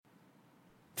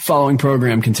following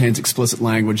program contains explicit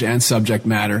language and subject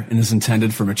matter and is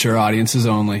intended for mature audiences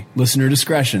only. Listener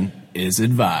discretion is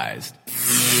advised.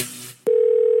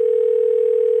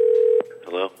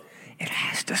 Hello? It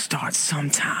has to start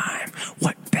sometime.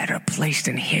 What better place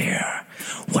than here?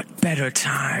 What better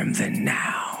time than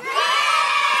now?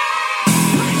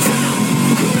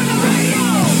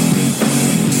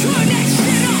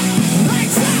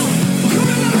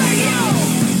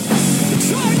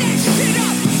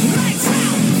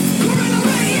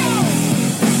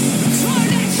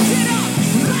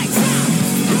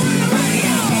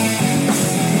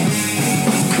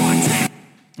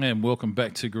 And welcome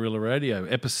back to Guerrilla Radio,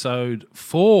 episode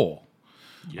 4.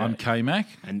 Yeah. I'm K-Mac.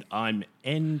 And I'm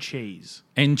N Cheese.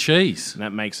 N Cheese. And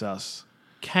that makes us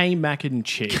K-Mac and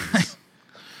Cheese.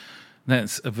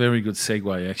 That's a very good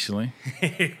segue, actually,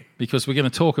 because we're going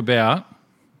to talk about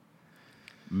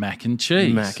mac and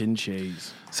cheese. Mac and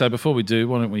cheese. So before we do,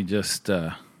 why don't we just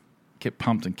get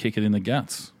pumped and kick it in the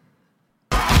guts?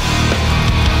 You feel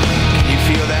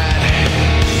that?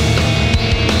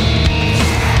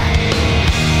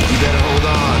 You better hold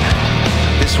on.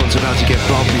 This one's about to get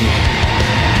bumpy.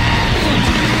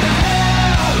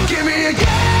 Give me a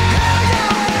stand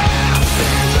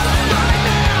up right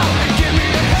now. Give me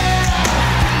a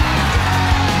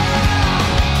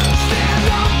stand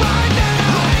up right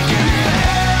now. Give me a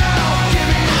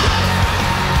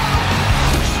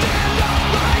stand up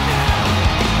right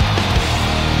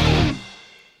now.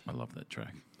 I love that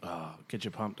track. Oh, get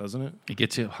you pumped, doesn't it? It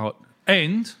gets you hot.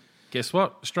 And guess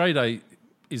what? Australia Day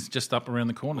is just up around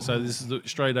the corner. So this is the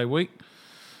Australia Day week.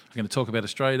 We're going to talk about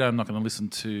Australia Day. I'm not going to listen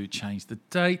to Change the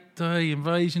Date Day,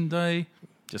 Invasion Day.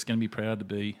 Just going to be proud to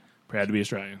be... Proud to be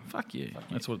Australian. Fuck yeah.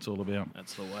 That's what it's all about.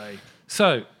 That's the way.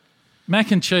 So,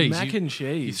 mac and cheese. Mac and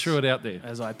cheese. You threw it out there.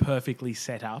 As I perfectly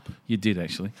set up. You did,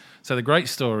 actually. So the great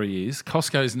story is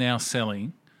Costco's now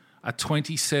selling a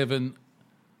 27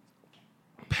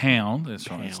 pound,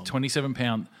 that's right, it's 27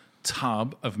 pound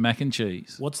tub of mac and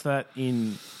cheese. What's that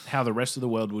in how the rest of the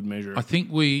world would measure it? I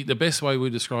think the best way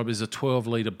we describe it is a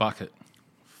 12-litre bucket.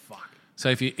 Fuck. So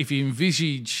if you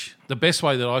envisage, the best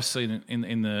way that I've seen it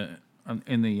in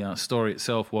the story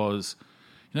itself was,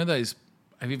 you know those,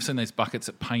 have you ever seen those buckets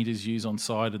that painters use on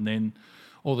site and then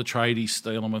all the tradies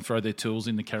steal them and throw their tools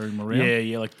in to carry them around?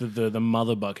 Yeah, like the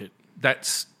mother bucket.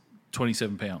 That's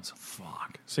 27 pounds.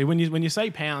 Fuck. See, when you say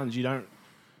pounds, you don't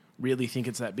really think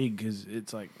it's that big because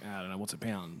it's like, I don't know, what's a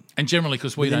pound? And generally,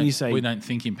 because we But then don't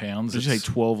think in pounds. Did you say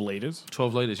 12 litres?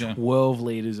 12 litres, yeah. 12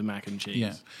 litres of mac and cheese.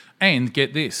 Yeah. And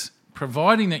get this,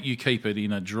 providing that you keep it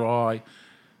in a dry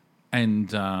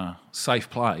and safe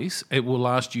place, it will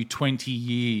last you 20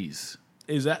 years.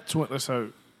 Is that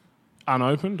so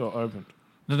unopened or opened?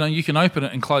 No, you can open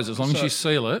it and close it as long as you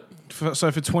seal it.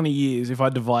 So for 20 years, if I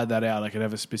divide that out, I could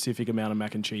have a specific amount of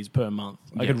mac and cheese per month.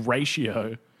 I could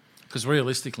ratio. Because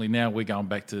realistically, now we're going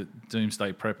back to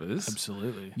doomsday preppers.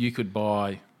 Absolutely. You'd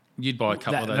buy a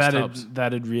couple of those tubs.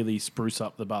 That'd really spruce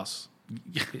up the bus.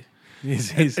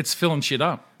 It's filling shit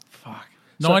up. Fuck.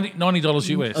 $90 I was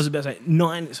US. about to say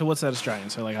 9. So what's that Australian?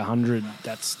 So like 100.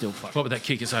 That's still fucking. What would that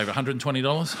kick us over? $120?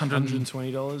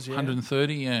 $120. Yeah.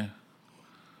 130. Yeah.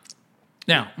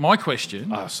 Now, my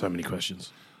question. So many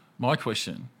questions. My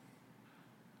question.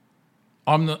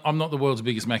 I'm not the world's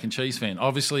biggest mac and cheese fan.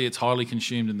 Obviously, it's highly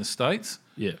consumed in the States.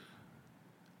 Yeah.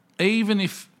 Even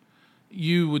if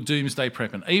you were doomsday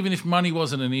prepping, even if money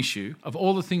wasn't an issue, of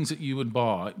all the things that you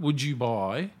would you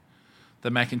buy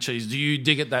the mac and cheese? Do you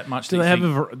dig it that much? Do they have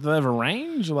a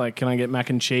range? Like, can I get mac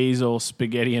and cheese or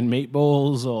spaghetti and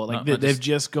meatballs, or like they've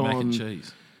just gone mac and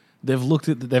cheese? They've looked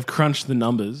at they've crunched the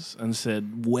numbers and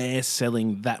said we're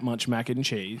selling that much mac and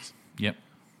cheese. Yep.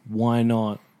 Why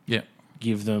not? Yep.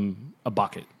 Give them a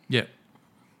bucket. Yep.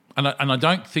 And I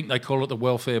don't think they call it the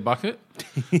welfare bucket,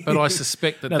 but I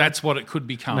suspect that's what it could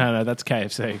become. No, that's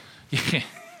KFC. Yeah.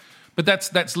 But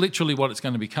that's literally what it's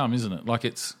going to become, isn't it? Like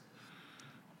it's...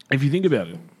 If you think about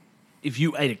it, if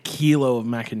you ate a kilo of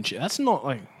mac and cheese, that's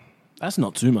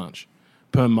not too much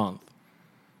per month.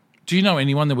 Do you know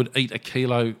anyone that would eat a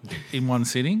kilo in one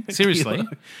sitting? Seriously. Kilo.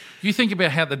 You think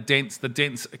about how the dense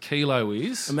a kilo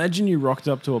is. Imagine you rocked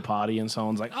up to a party and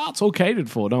someone's like, it's all catered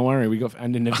for, don't worry.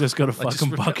 And then they've just got a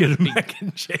fucking bucket of mac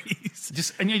and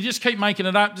cheese. And you just keep making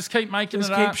it up. Just keep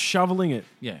shoveling it.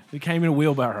 Yeah. It came in a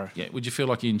wheelbarrow. Yeah. Would you feel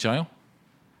like you're in jail?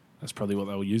 That's probably what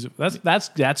they'll use it for.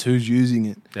 That's who's using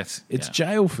it. It's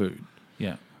jail food.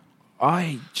 Yeah.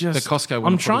 The Costco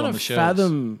I'm trying to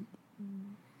fathom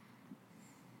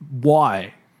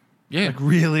why. Yeah. Like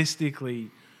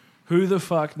realistically, who the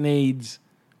fuck needs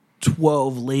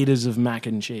 12 liters of mac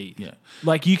and cheese? Yeah.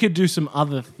 Like you could do some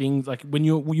other things. Like when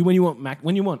you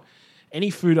want any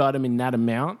food item in that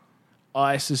amount,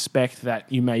 I suspect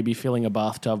that you may be filling a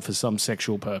bathtub for some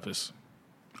sexual purpose.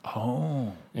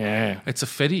 Oh. Yeah. It's a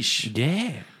fetish.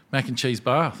 Yeah. Mac and cheese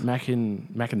bath. Mac and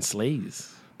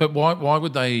sleaze. But why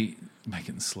would they... Mac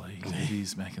and sleaze. It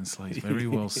is mac and sleaze. Very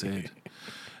well said.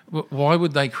 Why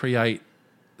would they create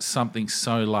something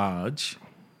so large,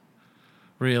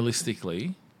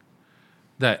 realistically,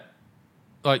 that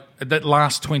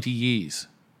lasts 20 years?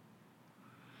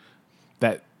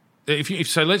 That... If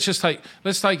so, let's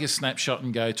take a snapshot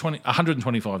and go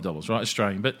 $125, right,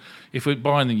 Australian. But if we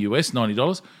buy in the US,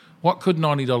 $90, what could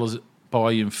 $90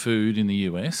 buy you in food in the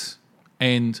US?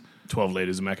 And 12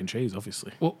 litres of mac and cheese,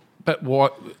 obviously. well, but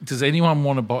what does anyone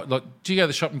want to buy? Like, do you go to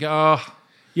the shop and go, oh,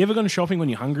 You ever gone shopping when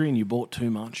you're hungry and you bought too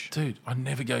much? dude, I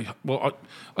never go. Well,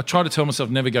 I try to tell myself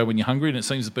never go when you're hungry, and it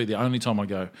seems to be the only time I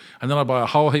go. And then I buy a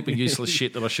whole heap of useless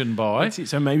shit that I shouldn't buy. That's it.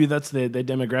 So maybe that's their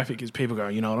demographic is people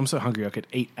going, you know what, I'm so hungry I could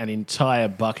eat an entire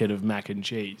bucket of mac and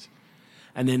cheese.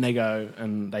 And then they go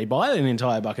and they buy an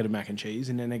entire bucket of mac and cheese,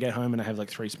 and then they get home and they have like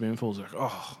 3 spoonfuls. Like,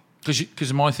 oh,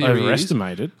 Because my theory is,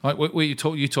 overestimated. like, where you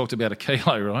talked about a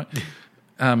kilo, right?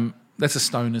 That's a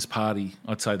stoner's party,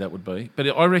 I'd say that would be. But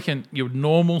I reckon your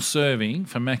normal serving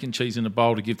for mac and cheese in a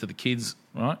bowl to give to the kids,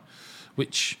 right?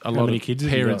 Which a lot many of kids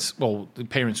have you parents, well, the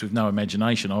parents with no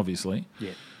imagination, obviously.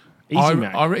 Yeah.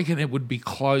 I reckon it would be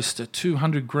close to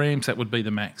 200 grams. That would be the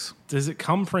max. Does it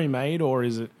come pre-made, or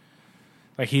is it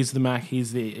like here's the mac,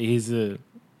 here's the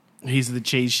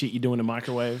cheese shit you do in a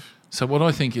microwave? So what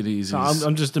I think it is So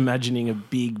I'm just imagining a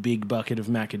big bucket of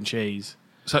mac and cheese.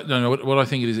 So no, what I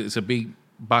think it is, it's a big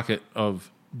bucket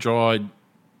of dried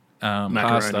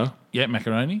pasta,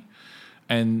 macaroni,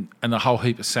 and a whole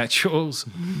heap of satchels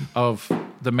of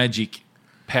the magic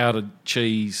powdered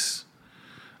cheese,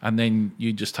 and then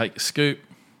you just take a scoop.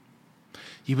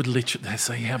 You would literally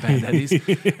see how bad that is.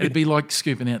 It'd be like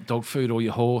scooping out dog food or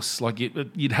your horse. Like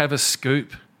you'd have a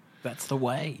scoop, That's the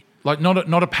way. like not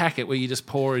a packet where you just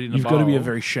pour it in. You've a bowl. got to be a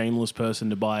very shameless person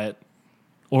to buy it,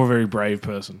 or a very brave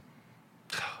person.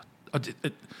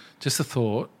 Just the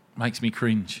thought makes me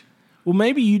cringe. Well,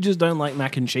 maybe you just don't like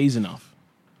mac and cheese enough.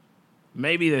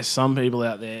 Maybe there's some people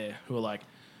out there who are like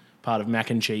part of mac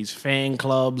and cheese fan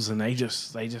clubs, and they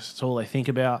just it's all they think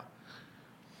about.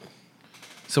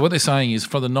 So what they're saying is,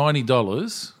 for the $90,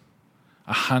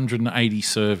 180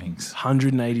 servings.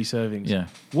 180 servings. Yeah.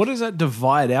 What does that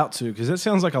divide out to? Because that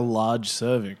sounds like a large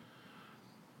serving.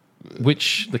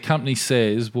 Which the company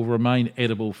says will remain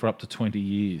edible for up to 20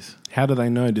 years. How do they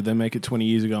know? Did they make it 20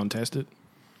 years ago and test it?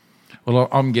 Well,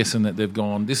 I'm guessing that they've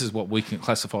gone, this is what we can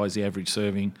classify as the average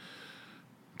serving,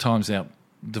 times out,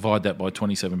 divide that by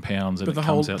 27 pounds, and it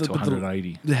comes out to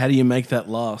 180. How do you make that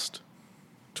last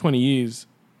 20 years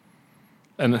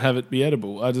and have it be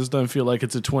edible? I just don't feel like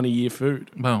it's a 20-year food.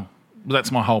 Well,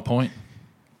 that's my whole point.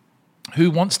 Who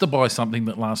wants to buy something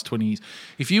that lasts 20 years?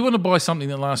 If you want to buy something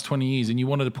that lasts 20 years and you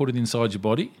wanted to put it inside your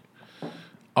body,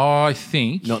 I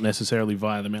think Not necessarily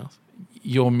via the mouth.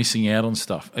 you're missing out on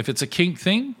stuff. If it's a kink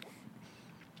thing,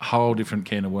 a whole different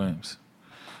can of worms.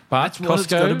 But That's what it's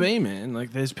got to be, man.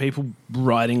 Like, there's people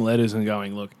writing letters and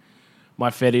going, look, my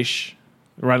fetish,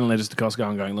 writing letters to Costco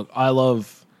and going, look, I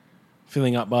love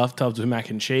filling up bathtubs with mac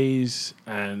and cheese,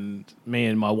 and me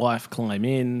and my wife climb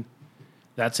in.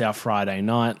 That's our Friday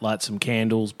night, light some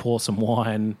candles, pour some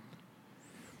wine.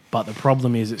 But the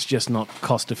problem is it's just not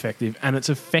cost effective, and it's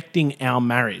affecting our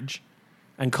marriage.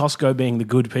 And Costco, being the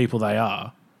good people they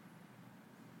are,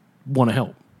 want to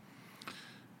help.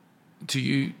 Do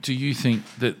you think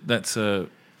that that's a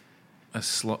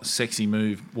sexy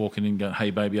move, walking in and going,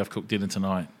 hey, baby, I've cooked dinner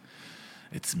tonight.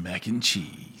 It's mac and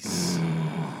cheese.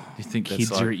 You think that's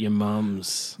Kids like, are at your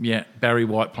mum's. yeah, Barry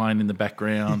White playing in the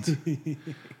background.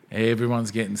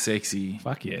 Everyone's getting sexy.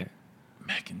 Fuck yeah.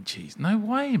 Mac and cheese. No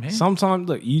way, man. Sometimes,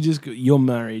 look, you're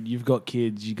married, you've got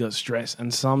kids, you've got stress,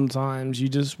 and sometimes you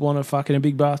just want to fuck in a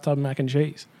big bathtub of mac and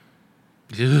cheese.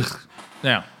 Ugh.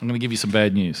 Now, I'm going to give you some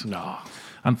bad news. No.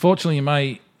 Unfortunately, you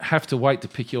may have to wait to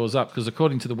pick yours up because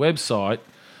according to the website,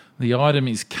 the item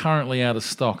is currently out of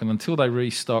stock. And until they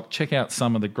restock, check out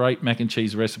some of the great mac and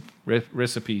cheese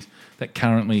recipes that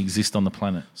currently exist on the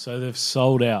planet. So they've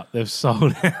sold out. They've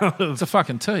sold out of... It's a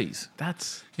fucking tease.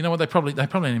 That's... You know what? They probably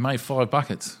only made 5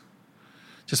 buckets.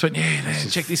 Just went,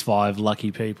 check this. 5 lucky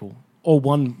people. Or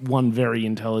one very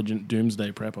intelligent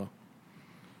doomsday prepper.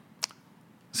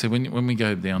 So when we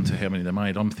go down to how many they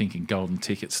made, I'm thinking golden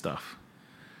ticket stuff.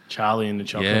 Charlie and the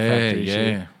Chocolate Yeah, Factory. yeah.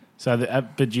 Shit. So,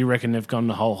 but do you reckon they've gone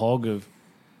the whole hog of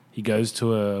he goes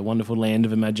to a wonderful land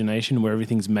of imagination where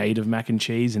everything's made of mac and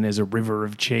cheese and there's a river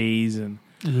of cheese and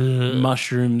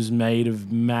mushrooms made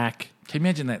of mac Can you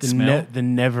imagine that smell? The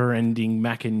never-ending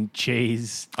mac and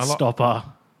cheese stopper.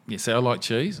 Yeah, so I like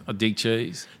cheese. I dig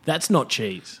cheese. That's not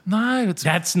cheese. No,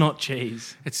 That's not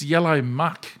cheese. it's yellow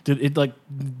muck. It like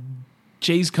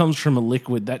cheese comes from a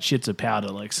liquid. That shit's a powder.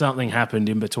 Like something happened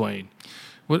in between.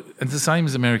 Well, it's the same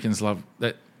as Americans love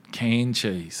that canned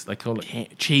cheese. They call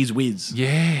it. Cheese whiz.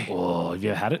 Yeah. Oh, have you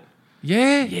ever had it?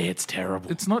 Yeah. Yeah, it's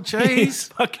terrible. It's not It's cheese.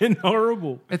 fucking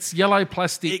horrible. It's yellow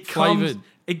plastic flavored.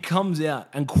 It comes out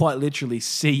and quite literally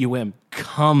cum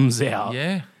comes out.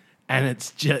 Yeah. And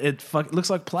it's just, it looks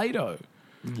like Play-Doh.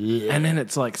 Yeah. And then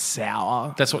it's like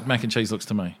sour. That's what mac and cheese looks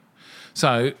to me.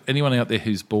 So anyone out there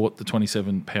who's bought the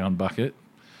 27-pound bucket,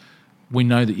 we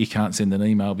know that you can't send an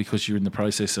email because you're in the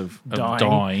process of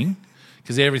dying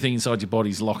because everything inside your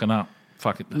body's locking up.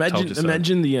 Fuck it.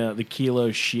 Imagine the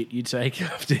kilo shit you take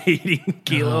after eating a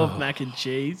kilo of mac and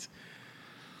cheese.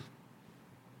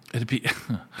 It'd be...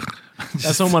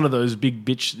 That's on one of those big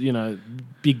bitch,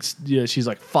 she's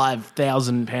like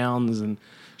 5,000 pounds and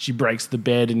she breaks the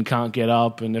bed and can't get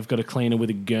up and they've got to clean her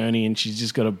with a gurney and she's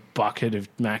just got a bucket of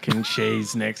mac and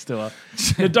cheese next to her.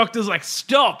 The doctor's like,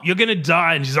 stop, you're going to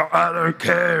die. And she's like, I don't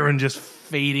care. And just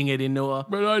feeding it into her.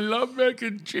 But I love mac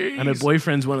and cheese. And her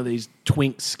boyfriend's one of these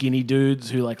twink skinny dudes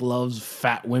who like loves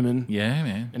fat women. Yeah,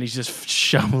 man. And he's just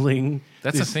shoveling.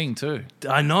 That's a thing too.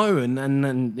 I know.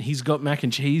 And he's got mac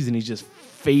and cheese and he's just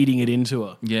feeding it into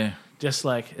her. Yeah. Just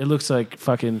like, it looks like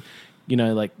fucking,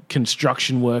 like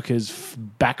construction workers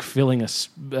backfilling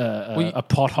a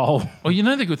pothole. Well, you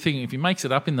know the good thing, if he makes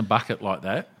it up in the bucket like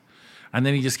that, and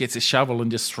then he just gets a shovel and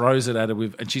just throws it at her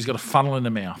and she's got a funnel in her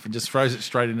mouth and just throws it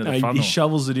straight into the funnel. He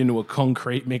shovels it into a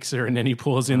concrete mixer and then he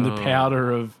pours in the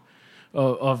powder of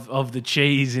the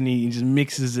cheese and he just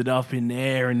mixes it up in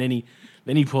there and then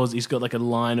he pours. He's got like a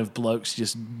line of blokes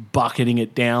just bucketing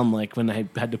it down, like when they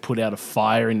had to put out a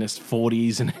fire in the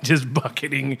 40s, and just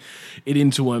bucketing it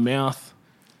into her mouth.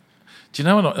 Do you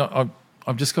know what?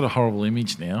 I've just got a horrible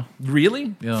image now.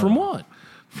 Really? Yeah. From what?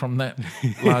 From that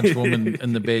large woman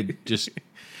in the bed, just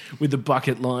with the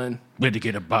bucket line. Where to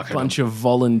get a bucket? A bunch of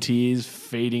volunteers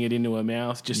feeding it into her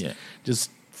mouth,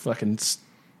 just fucking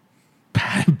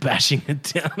bashing it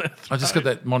down her throat. I just got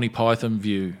that Monty Python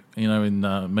view, in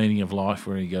Meaning of Life,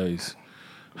 where he goes,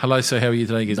 "Hello, sir, how are you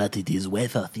today?" He goes, "But it is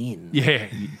weather thin." Yeah,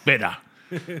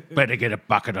 better get a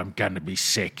bucket. I'm going to be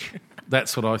sick.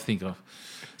 That's what I think of.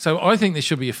 So I think there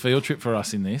should be a field trip for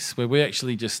us in this, where we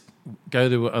actually just go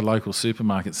to a local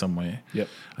supermarket somewhere,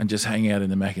 and just hang out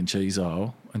in the mac and cheese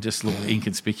aisle and just look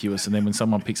inconspicuous. And then when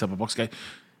someone picks up a box, go,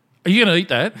 "Are you going to eat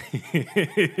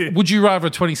that? Would you rather a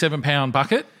 27-pound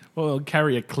bucket?" Well,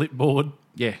 carry a clipboard.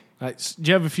 Yeah. Do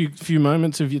you have a few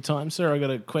moments of your time, sir? I got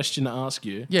a question to ask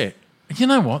you. Yeah. You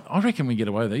know what? I reckon we get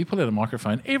away with it. You pull out a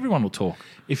microphone, everyone will talk.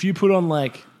 If you put on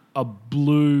like a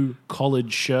blue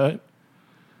collared shirt,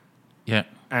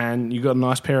 and you got a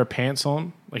nice pair of pants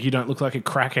on, like you don't look like a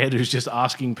crackhead who's just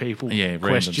asking people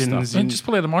questions. And just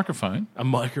pull out a microphone. A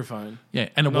microphone. Yeah,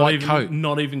 and a white coat.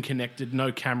 Not even connected,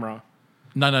 no camera.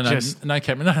 No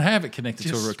camera. No, have it connected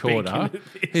to a recorder.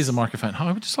 Here's a microphone.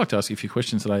 I would just like to ask you a few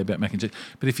questions today about mac and cheese.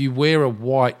 But if you wear a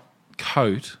white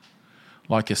coat,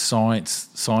 like a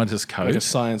scientist coat. Like a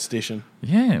science edition.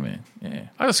 Yeah, man. Yeah.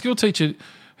 I had a school teacher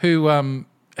who,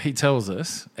 he tells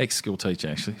us, ex-school teacher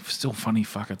actually, still funny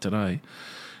fucker today,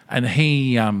 and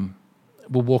he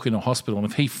will walk into a hospital and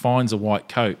if he finds a white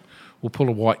coat, we'll pull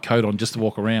a white coat on just to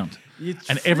walk around.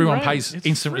 And everyone pays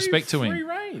instant respect to him. Free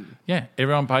reign. Yeah,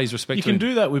 everyone pays respect to him. You can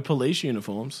do that with police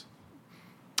uniforms.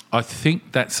 I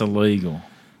think that's illegal.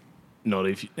 Not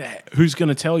if you... Who's going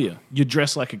to tell you? You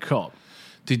dress like a cop.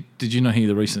 Did you not hear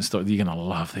the recent story? You're going to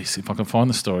love this if I can find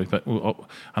the story, and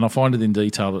I'll find it in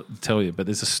detail to tell you. But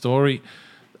there's a story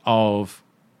of,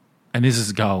 and this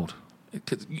is gold.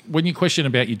 When you question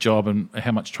about your job and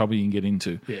how much trouble you can get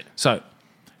into. Yeah. So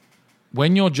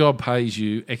when your job pays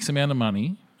you X amount of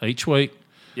money each week,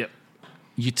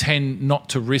 you tend not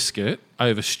to risk it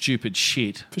over stupid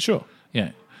shit. For sure.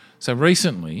 Yeah. So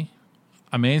recently,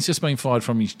 a man's just been fired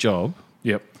from his job.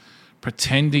 Yep.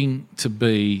 Pretending to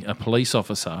be a police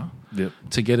officer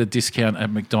to get a discount at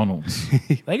McDonald's.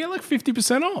 They get like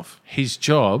 50% off. His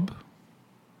job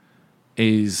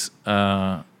is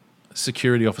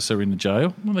security officer in the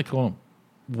jail. What do they call him?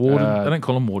 Warden. They don't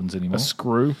call them wardens anymore. A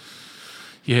screw.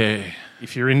 Yeah.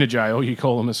 If you're in the jail, you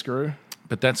call them a screw.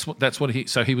 But that's what he.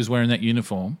 So he was wearing that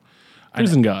uniform.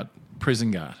 Prison guard.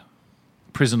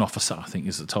 Prison officer, I think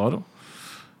is the title.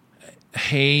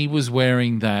 He was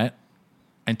wearing that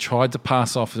and tried to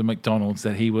pass off to McDonald's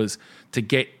that he was to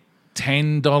get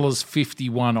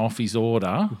 $10.51 off his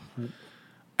order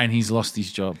and he's lost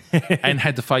his job and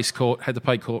had to face court, had to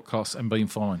pay court costs and been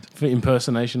fined. For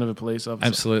impersonation of a police officer.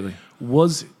 Absolutely.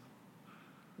 Was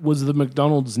the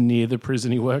McDonald's near the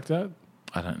prison he worked at?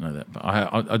 I don't know that, but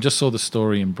I just saw the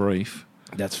story in brief.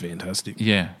 That's fantastic.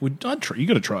 Yeah. You got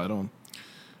to try it on.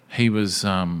 He was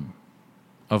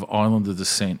of Islander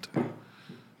descent.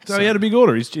 So he had a big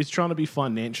order. He's trying to be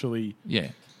financially... Yeah.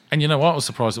 And you know what? I was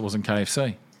surprised it wasn't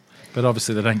KFC. But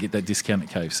obviously they don't get that discount at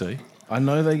KFC. I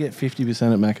know they get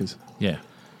 50% at Macca's, Yeah.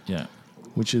 Yeah.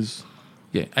 which is...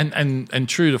 Yeah. And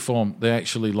true to form, they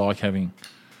actually like having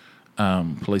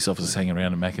police officers hanging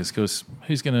around at Macca's because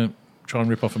who's going to try and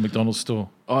rip off a McDonald's store?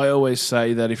 I always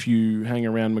say that if you hang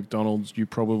around McDonald's, you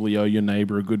probably owe your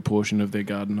neighbour a good portion of their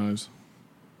garden hose.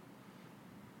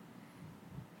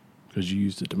 Because you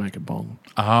used it to make a bong.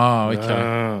 Oh,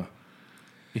 okay.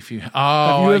 Have you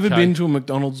ever been to a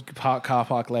McDonald's car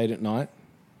park late at night?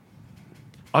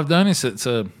 I've noticed it's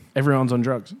Everyone's on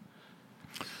drugs.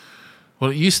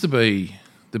 well, it used to be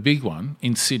the big one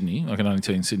in Sydney. I can only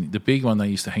tell you in Sydney. The big one they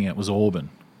used to hang out was Auburn,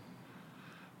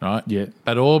 right? Yeah.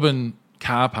 But Auburn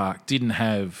car park didn't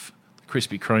have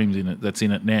Krispy Kremes in it. That's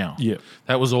in it now. Yeah.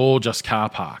 That was all just car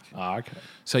park. Okay.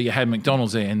 So you had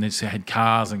McDonald's there, and they had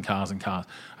cars and cars and cars,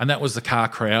 and that was the car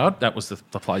crowd. That was the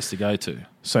place to go to.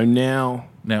 So now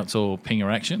It's all pinger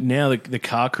action. the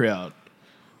car crowd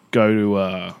go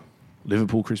to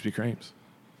Liverpool Krispy Kremes.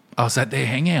 Oh, is that their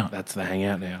hangout? That's the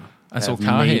hangout now. That's They all have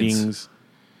car heads. meetings.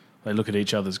 They look at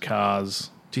each other's cars.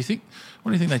 Do you think?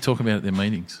 What do you think they talk about at their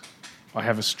meetings? I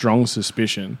have a strong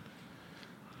suspicion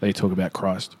they talk about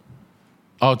Christ.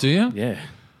 Oh, do you? Yeah.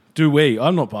 Do we?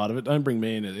 I'm not part of it. Don't bring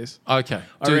me into this. Okay.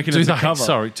 I reckon it's a cover.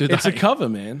 Sorry, do It's they? a cover,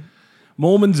 man.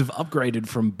 Mormons have upgraded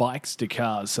from bikes to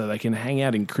cars so they can hang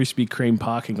out in Krispy Kreme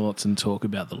parking lots and talk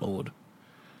about the Lord.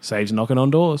 Saves knocking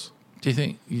on doors. Do you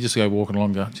think you just go walking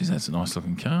along and go, geez, that's a nice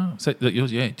looking car? Is that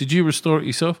yours? Yeah. Did you restore it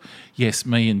yourself? Yes,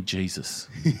 me and Jesus.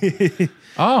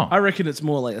 Oh. I reckon it's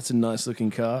more like, it's a nice looking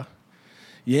car.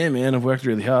 Yeah, man, I've worked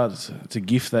really hard. It's a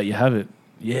gift that you have it.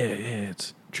 Yeah,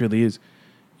 it truly is.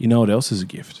 You know what else is a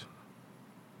gift?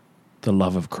 The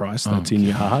love of Christ that's in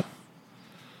your heart.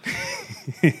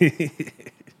 Do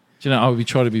you know, I would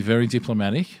try to be very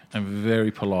diplomatic and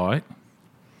very polite,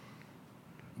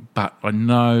 but I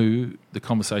know the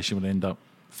conversation would end up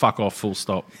fuck off, full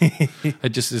stop.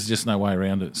 There's just no way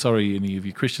around it. Sorry, any of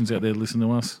you Christians out there listening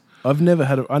to us. I never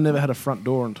had a front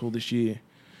door until this year,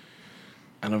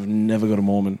 and I've never got a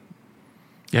Mormon.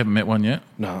 You haven't met one yet?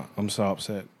 No, I'm so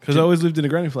upset because I always lived in a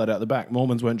granny flat out the back.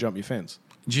 Mormons won't jump your fence.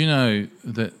 Do you know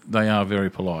that they are very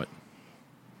polite?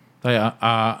 They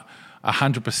are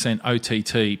 100%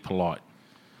 OTT polite.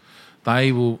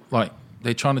 They will,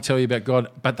 they're trying to tell you about God,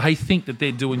 but they think that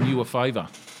they're doing you a favour.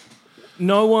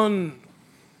 No one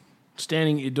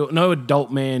standing at your door, no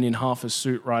adult man in half a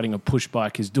suit riding a push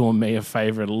bike is doing me a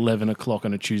favour at 11 o'clock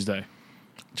on a Tuesday.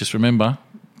 Just remember,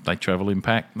 they travel in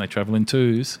pack, they travel in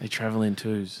twos. They travel in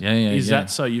twos. Yeah, Is yeah. that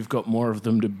so you've got more of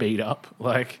them to beat up?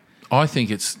 I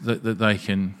think it's that they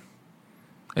can,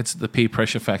 it's the peer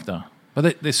pressure factor.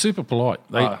 But they're super polite.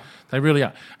 They really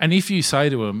are. And if you say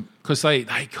to them, because they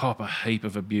cop a heap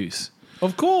of abuse,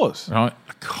 Of course. right?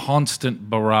 A constant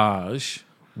barrage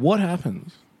What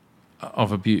happens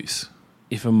of abuse.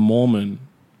 if a Mormon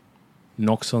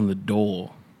knocks on the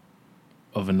door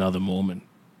of another Mormon?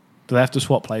 Do they have to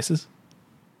swap places?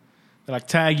 They're like,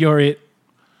 tag, you're it.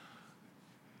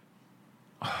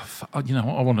 You know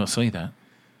what? I want to see that.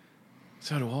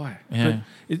 So do I. Yeah.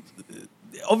 But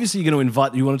obviously, you're going to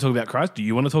invite. You want to talk about Christ? Do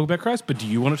you want to talk about Christ? But do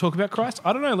you want to talk about Christ?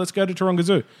 I don't know. Let's go to Taronga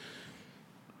Zoo.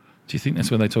 Do you think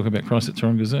that's where they talk about Christ at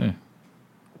Taronga Zoo?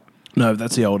 No,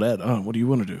 that's the old ad. Oh, what do you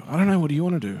want to do? I don't know. What do you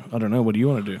want to do? I don't know. What do you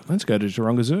want to do? Let's go to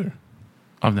Taronga Zoo.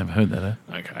 I've never heard that.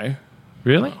 Okay.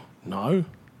 Really? No.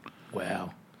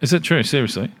 Wow. Is that true?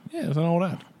 Seriously? Yeah, it's an old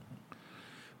ad.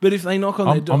 But if they knock on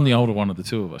their door, I'm the older one of the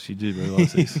two of us. You do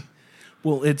realise this.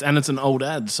 well, it's an old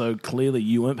ad, so clearly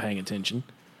you weren't paying attention.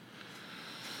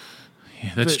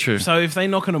 Yeah, that's But- true. So if they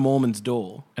knock on a Mormon's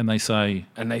door And they say,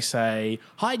 and they say,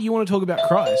 "Hi, do you want to talk about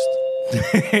Christ?"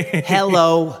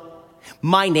 Hello,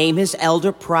 my name is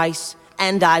Elder Price,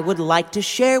 and I would like to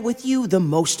share with you the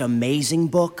most amazing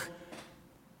book.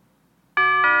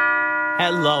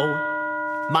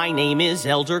 Hello, my name is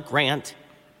Elder Grant.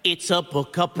 It's a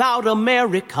book about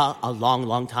America a long,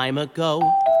 long time ago.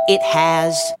 It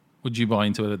has... would you buy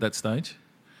into it at that stage?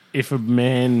 If a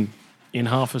man in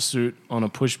half a suit on a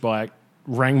push bike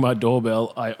rang my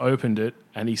doorbell, I opened it,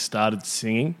 and he started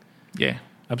singing. Yeah.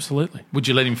 Absolutely. Would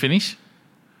you let him finish?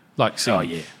 Oh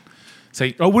yeah.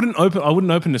 See, I wouldn't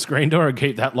open the screen door and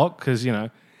keep that locked because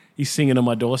he's singing on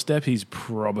my doorstep. He's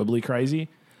probably crazy,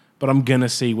 but I'm going to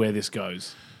see where this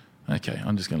goes. Okay,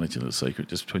 I'm just going to let you a little secret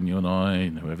just between you and I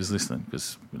and whoever's listening,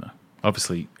 because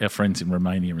obviously our friends in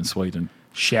Romania and Sweden.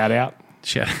 Shout out.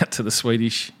 Shout out to the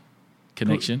Swedish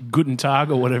connection. Guten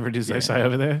Tag or whatever it is they say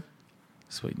over there.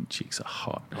 Sweden chicks are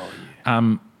hot. Oh,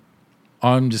 yeah.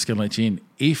 I'm just going to let you in.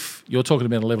 If you're talking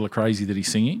about a level of crazy that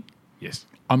he's singing, Yes.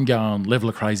 I'm going level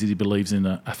of crazy that he believes in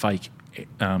a fake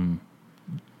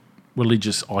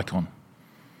religious icon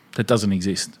that doesn't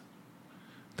exist.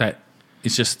 That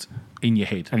is just in your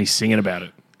head. And he's singing about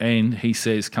it. And he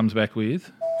comes back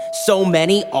with, So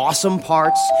many awesome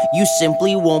parts, you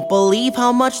simply won't believe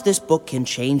how much this book can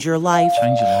change your life.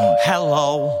 change your life.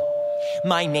 Hello,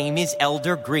 my name is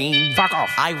Elder Green. Fuck off.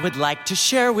 I would like to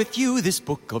share with you this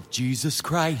book of Jesus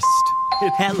Christ.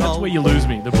 That's Hello, where you lose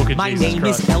me, the book of my Jesus name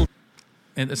Christ. is Elder.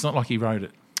 And it's not like he wrote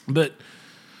it. But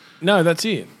no, that's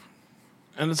it.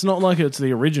 And it's not like it's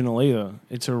the original either.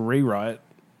 It's a rewrite.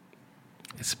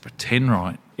 It's a pretend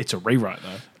right. It's a rewrite,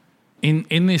 though.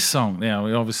 In this song, now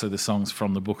obviously the song's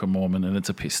from the Book of Mormon and it's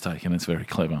a piss take and it's very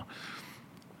clever.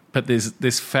 But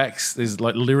there's facts, there's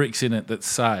like lyrics in it that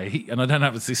say, and I don't know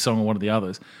if it's this song or one of the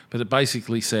others, but it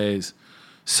basically says,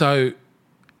 so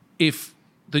if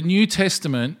the New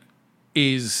Testament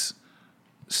is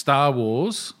Star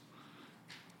Wars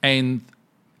and,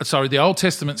 sorry, the Old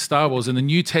Testament Star Wars and the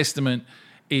New Testament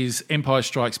is Empire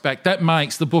Strikes Back, that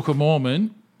makes the Book of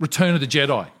Mormon Return of the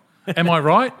Jedi. Am I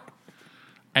right?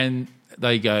 And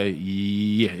they go,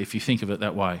 yeah, if you think of it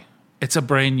that way. It's a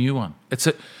brand new one. It's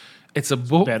a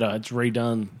book. Better. It's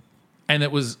redone. And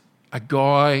it was a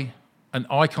guy, an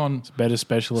icon. Better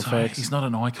special Sorry, effects. he's not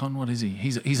an icon. What is he?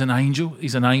 He's an angel.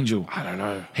 He's an angel. I don't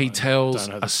know. He tells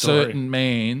don't know the a story. certain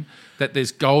man that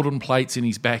there's golden plates in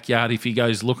his backyard if he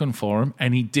goes looking for them,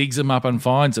 and he digs them up and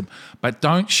finds them. But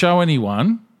don't show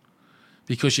anyone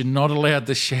because you're not allowed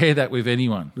to share that with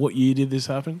anyone. What year did this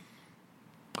happen?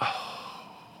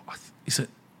 Is it?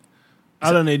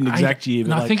 I don't need an exact year, but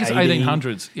No, I like think it's 18.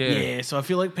 1800s. Yeah. Yeah, so I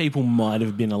feel like people might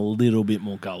have been a little bit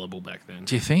more gullible back then.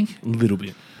 Do you think? A little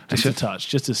bit. Just a Actually- touch,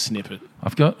 just a snippet.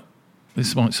 I've got.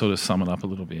 This might sort of sum it up a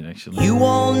little bit, actually. You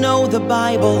all know the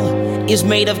Bible is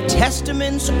made of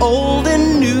testaments old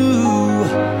and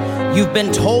new. You've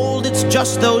been told it's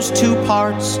just those two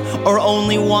parts, or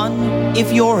only one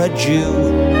if you're a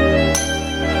Jew.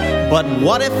 But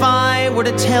what if I were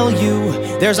to tell you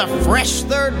there's a fresh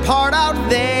third part out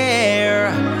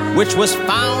there, which was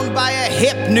found by a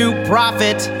hip new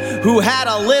prophet who had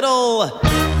a little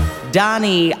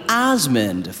Donny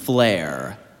Osmond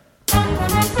flair?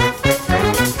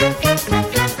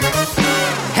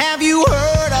 Have you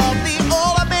heard of the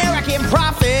All-American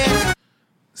Prophet?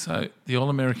 So the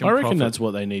All-American I reckon Prophet. that's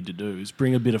what they need to do, is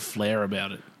bring a bit of flair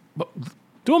about it.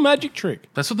 Do a magic trick.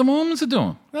 That's what the Mormons are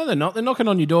doing. No, they're not. They're knocking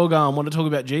on your door going, want to talk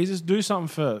about Jesus? Do something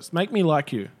first. Make me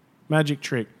like you. Magic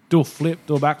trick. Do a flip,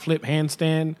 do a backflip,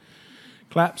 handstand,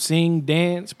 clap, sing,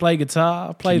 dance, play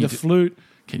guitar, play Can you the do- flute.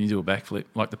 Can you do a backflip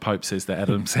like the Pope says to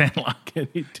Adam Sandler? Can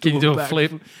you do a back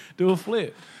flip? Do a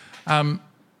flip.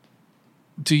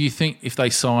 Do you think if they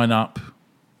sign up?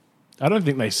 I don't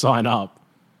think they sign up.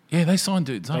 Yeah, they sign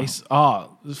dudes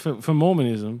up. For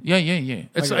Mormonism, Yeah.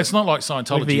 It's not like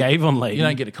Scientology. like the Avon lady. You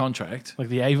don't get a contract. like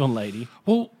the Avon lady.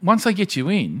 Well, once they get you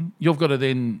in, you've got to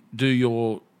then do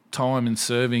your time and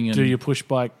serving and Do your push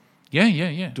bike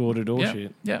yeah. door-to-door Yeah,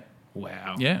 shit. Yeah.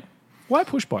 Wow. Yeah. Why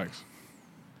push bikes?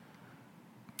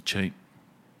 Cheap.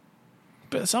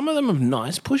 But some of them have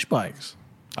nice push bikes.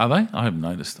 Are they? I haven't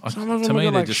noticed. Some of To them me,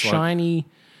 are they're like just shiny.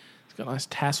 It's got nice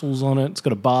tassels on it. It's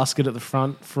got a basket at the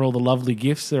front for all the lovely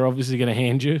gifts they're obviously going to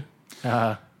hand you.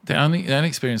 The only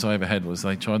experience I ever had was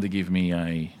they tried to give me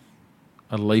a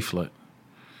leaflet,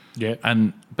 Yeah.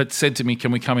 but said to me,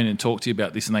 "Can we come in and talk to you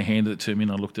about this?" And they handed it to me,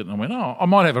 and I looked at it and I went, "Oh, I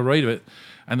might have a read of it."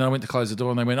 And then I went to close the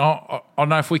door, and they went, "Oh,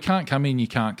 no, if we can't come in, you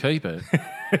can't keep it."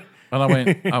 And I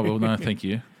went, "Oh well, no, thank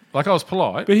you." Like I was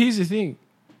polite. But here's the thing.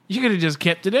 You could have just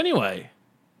kept it anyway.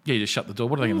 Yeah, you just shut the door.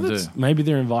 What are they going to do? Maybe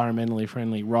they're environmentally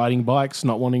friendly. Riding bikes,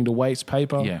 not wanting to waste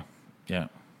paper. Yeah.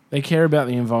 They care about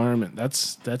the environment.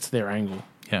 That's their angle.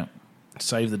 Yeah.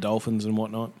 Save the dolphins and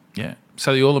whatnot. Yeah.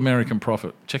 So the All-American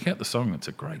Prophet. Check out the song. It's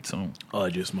a great song. I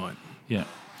just might. Yeah.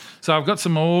 So I've got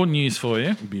some more news for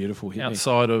you Beautiful. Hit me.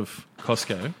 outside of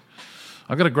Costco.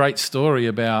 I've got a great story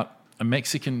about a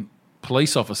Mexican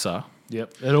police officer.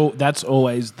 Yep. That's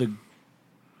always the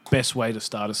best way to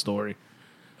start a story.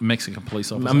 A Mexican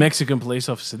police officer. A Mexican police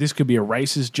officer. This could be a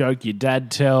racist joke your dad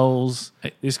tells.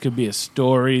 Hey. This could be a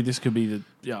story. This could be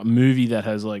a movie that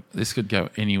has like... This could go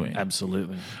anywhere.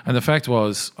 Absolutely. And the fact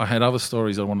was, I had other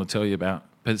stories I want to tell you about,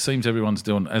 but it seems everyone's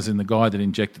doing, as in the guy that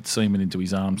injected semen into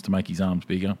his arms to make his arms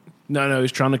bigger. No,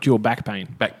 he's trying to cure back pain.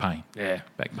 Back pain. Yeah.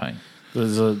 Back pain.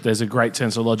 There's a great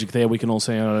sense of logic there. We can all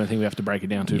see. I don't think we have to break it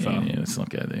down too far. Yeah, let's not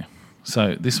go there.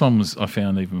 So this one I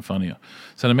found even funnier.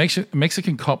 So the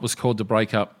Mexican cop was called to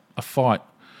break up a fight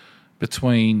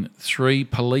between 3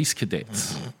 police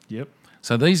cadets. Yep.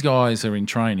 So these guys are in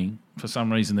training. For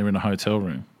some reason, they're in a hotel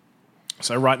room.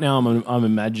 So right now, I'm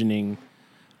imagining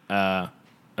a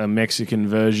Mexican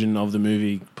version of the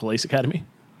movie Police Academy.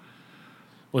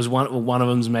 Was one of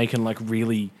them's making like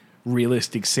really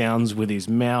realistic sounds with his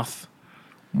mouth.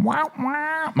 Wow,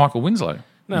 wow. Michael Winslow.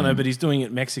 No, but he's doing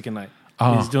it Mexican like.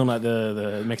 Oh. He's doing like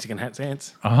the Mexican hat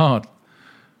dance, Oh,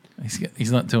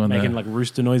 he's not doing making that. like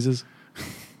rooster noises.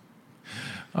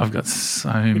 I've got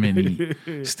so many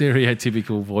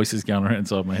stereotypical voices going around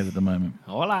inside my head at the moment.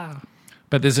 Hola.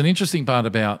 But there's an interesting part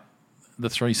about the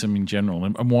threesome in general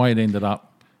and why it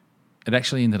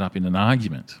actually ended up in an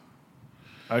argument.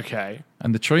 Okay.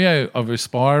 And the trio of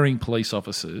aspiring police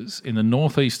officers in the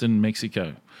northeastern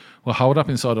Mexico were holed up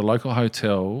inside a local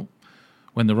hotel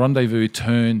when the rendezvous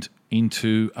turned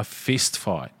into a fist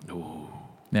fight. Ooh.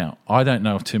 Now, I don't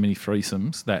know of too many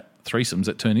threesomes that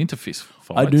turn into fist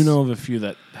fights. I do know of a few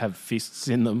that have fists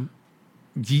in them,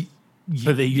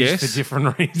 but they're used for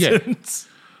different reasons. Yeah.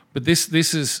 But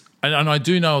this is, and I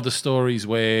do know of the stories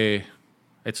where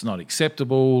it's not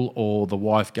acceptable, or the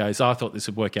wife goes, "I thought this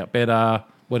would work out better,"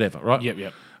 whatever, right?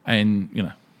 Yep.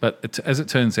 And but as it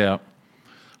turns out,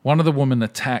 one of the women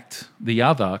attacked the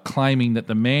other, claiming that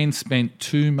the man spent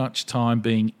too much time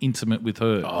being intimate with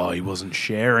her. Oh, he wasn't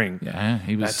sharing. Yeah,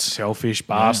 he was. That selfish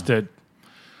bastard.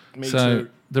 Me So too.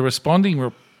 the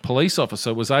responding police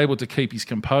officer was able to keep his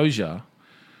composure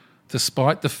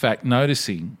despite the fact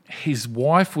noticing his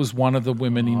wife was one of the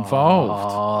women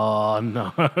involved. Oh,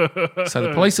 no. So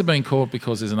the police have been caught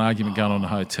because there's an argument going on in a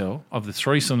hotel of the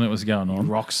threesome that was going on.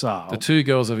 Rockstar. The 2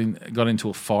 girls have got into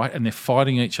a fight and they're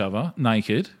fighting each other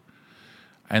naked.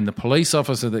 And the police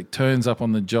officer that turns up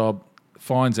on the job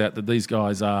finds out that these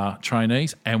guys are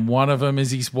trainees and one of them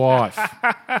is his wife.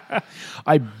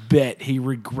 I bet he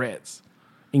regrets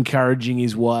encouraging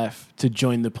his wife to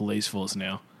join the police force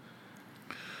now.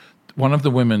 One of the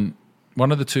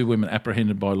 2 women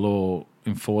apprehended by law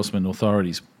enforcement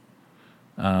authorities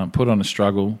put on a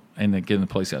struggle and they're getting the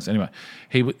police house. Anyway,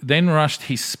 he then rushed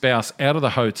his spouse out of the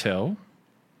hotel.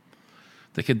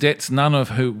 The cadets, none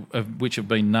of which have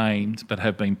been named but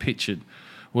have been pictured,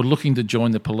 were looking to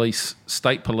join the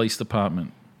state police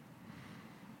department.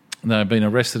 They have been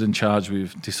arrested and charged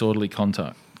with disorderly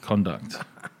conduct.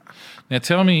 Now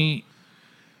tell me,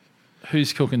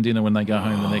 who's cooking dinner when they go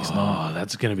home the next night? Oh,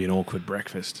 that's going to be an awkward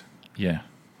breakfast. Yeah,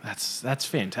 That's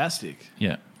fantastic.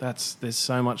 yeah. There's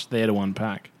so much there to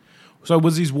unpack. So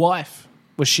was his wife,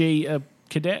 was she a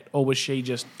cadet or was she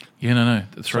just... Yeah, no.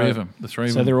 The three of them.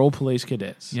 So they're all police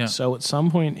cadets. Yeah. So at some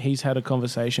point he's had a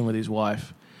conversation with his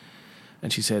wife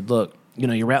and she said, look,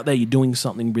 you're out there, you're doing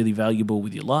something really valuable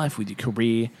with your life, with your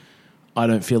career. I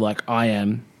don't feel like I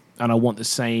am, and I want the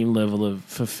same level of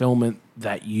fulfillment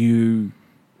that you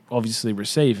obviously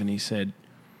receive. And he said,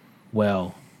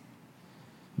 well,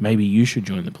 maybe you should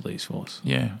join the police force.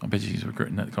 Yeah, I bet he's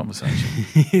regretting that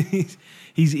conversation.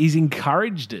 He's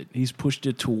encouraged it. He's pushed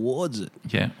it towards it.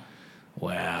 Yeah.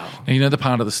 Wow. And the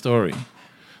part of the story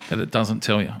that it doesn't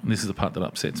tell you, and this is the part that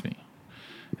upsets me,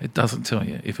 it doesn't tell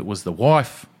you if it was the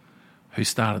wife who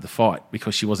started the fight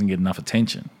because she wasn't getting enough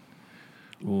attention.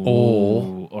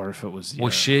 Or if it was...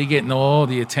 Was she getting all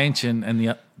the attention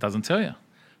and doesn't tell you.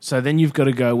 So then you've got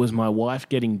to go, was my wife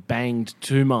getting banged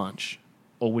too much?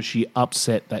 Or was she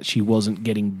upset that she wasn't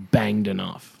getting banged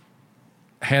enough?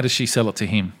 How does she sell it to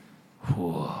him?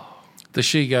 Does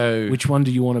she go... Which one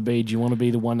do you want to be? Do you want to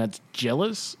be the one that's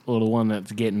jealous or the one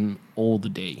that's getting all the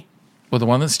D? Well, the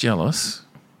one that's jealous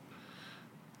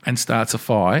and starts a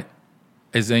fight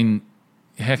is then...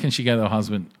 How can she go to her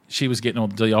husband? She was getting all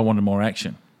the D. I wanted more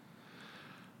action.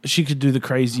 She could do the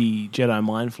crazy Jedi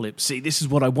mind flip. See, this is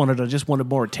what I wanted. I just wanted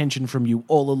more attention from you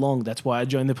all along. That's why I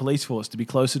joined the police force, to be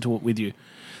closer to it with you.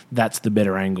 That's the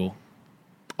better angle.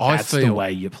 That's the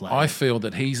way you play. I feel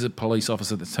that he's a police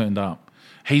officer that's turned up.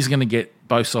 He's going to get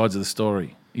both sides of the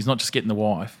story. He's not just getting the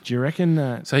wife. Do you reckon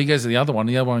that? So he goes to the other one.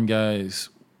 The other one goes,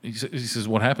 he says,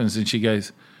 what happens? And she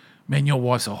goes, man, your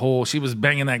wife's a whore. She was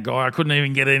banging that guy. I couldn't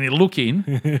even get any look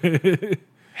in.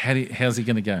 How's he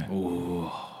going to go?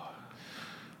 Ooh.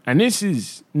 And this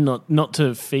is not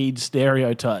to feed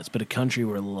stereotypes, but a country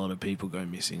where a lot of people go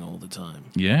missing all the time.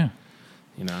 Yeah.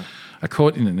 Now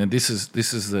this is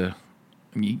the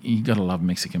you got to love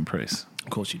Mexican press.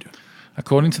 Of course you do.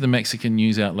 According to the Mexican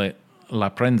news outlet La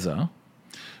Prensa,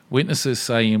 witnesses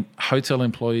say hotel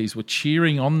employees were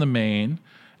cheering on the man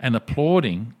and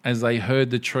applauding as they heard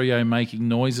the trio making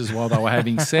noises while they were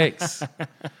having sex.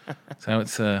 So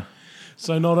it's a...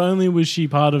 So not only was she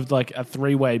part of like a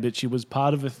three-way, but she was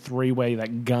part of a three-way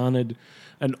that garnered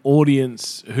an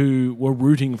audience who were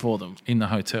rooting for them in the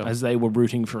hotel. as they were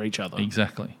rooting for each other.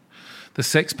 Exactly. The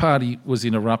sex party was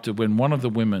interrupted when one of the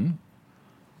women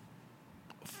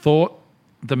thought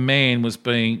the man was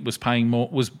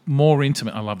more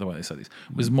intimate. I love the way they say this.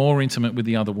 Was more intimate with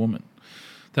the other woman.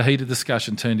 The heated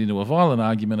discussion turned into a violent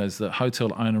argument as the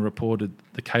hotel owner reported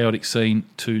the chaotic scene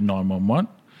to 911.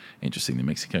 Interesting that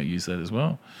Mexico used that as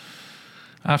well.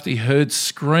 After he heard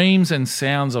screams and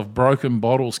sounds of broken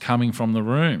bottles coming from the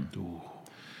room. Ooh.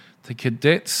 The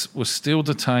cadets were still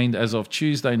detained as of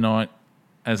Tuesday night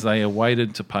as they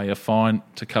awaited to pay a fine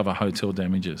to cover hotel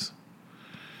damages.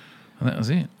 And that was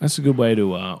it. That's a good way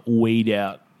to weed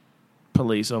out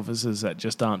police officers that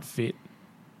just aren't fit,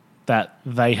 that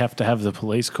they have to have the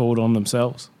police called on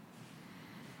themselves.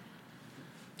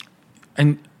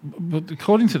 But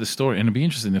according to the story, and it'd be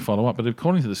interesting to follow up, but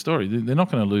according to the story, they're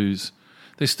not going to lose.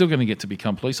 They're still going to get to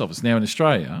become police officers. Now in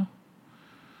Australia,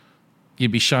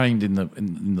 you'd be shamed in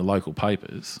the local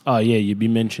papers. Oh yeah, you'd be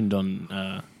mentioned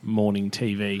on morning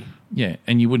TV. Yeah,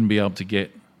 and you wouldn't be able to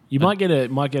get. You might get a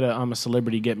I'm a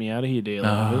celebrity, get me out of here deal.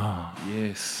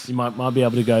 Yes. You might be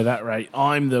able to go that rate.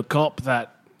 I'm the cop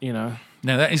that, you know.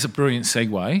 Now that is a brilliant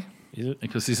segue. Is it?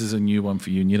 Because this is a new one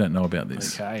for you and you don't know about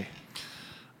this. Okay.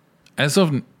 As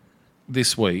of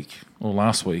this week, or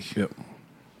last week,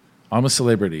 I'm a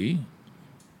Celebrity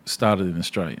started in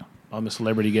Australia. I'm a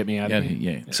Celebrity, get me out of here.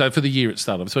 Yeah. So for the year it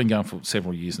started. It's been going for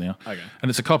several years now. Okay. And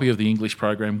it's a copy of the English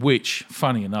program, which,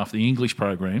 funny enough, the English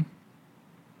program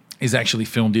is actually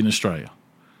filmed in Australia.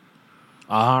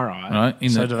 All right.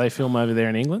 Right? So do they film over there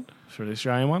in England for the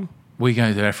Australian one? We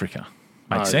go to Africa.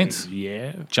 Makes sense?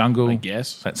 Yeah. Jungle. I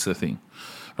guess. That's the thing.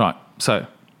 Right. So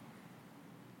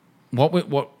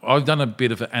what I've done a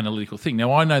bit of an analytical thing.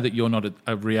 Now, I know that you're not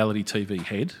a reality TV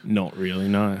head. Not really,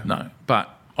 no. No.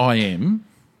 But I am.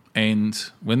 And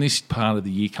when this part of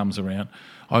the year comes around,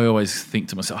 I always think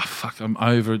to myself, oh, fuck, I'm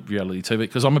over reality TV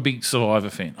because I'm a big Survivor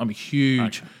fan. I'm a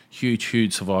huge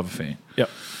Survivor fan. Yep.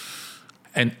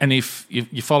 And if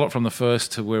you follow it from the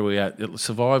first to where we're at,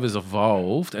 Survivor's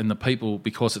evolved and the people,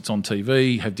 because it's on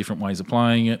TV, have different ways of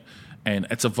playing it and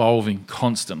it's evolving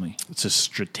constantly. It's a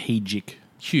strategic.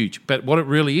 Huge. But what it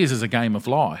really is a game of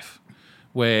life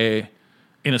where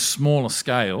in a smaller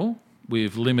scale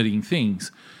with limiting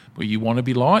things where you want to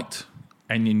be liked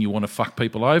and then you want to fuck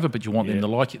people over but you want them to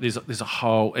like you. There's a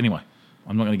whole... Anyway,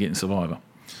 I'm not going to get in Survivor.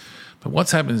 But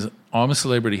what's happened is I'm a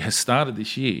Celebrity has started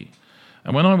this year.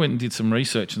 And when I went and did some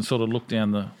research and sort of looked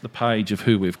down the page of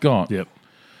who we've got,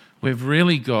 we've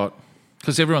really got...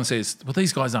 Because everyone says, well,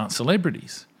 these guys aren't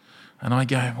celebrities. And I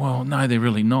go, well, no, they're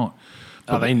really not.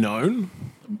 Are they known?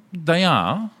 They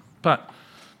are, but...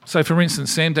 So, for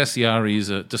instance, Sam Dastyari is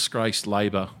a disgraced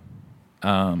Labor...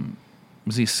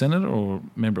 was he a senator or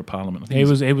member of parliament? I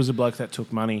think He was a bloke that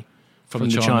took money from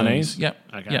the Chinese. Yep.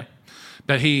 Okay. Yep.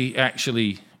 But he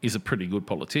actually is a pretty good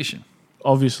politician.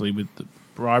 Obviously, with the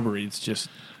bribery, it's just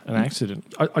an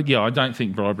accident. I don't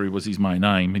think bribery was his main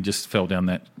aim. He just went down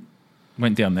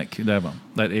that cadaver,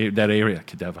 that area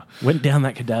cadaver. Went down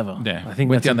that cadaver. Yeah. I think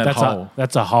went down that hole.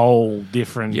 That's a whole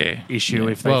different issue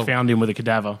Yeah. if they found him with a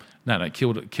cadaver. No,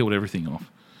 killed everything off.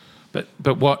 But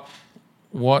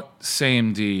what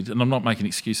Sam did, and I'm not making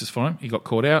excuses for him, he got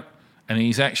caught out, and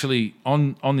he's actually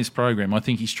on this program. I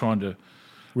think he's trying to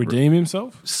redeem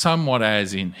himself, somewhat,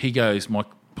 as in he goes, my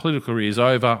political career is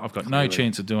over. I've got no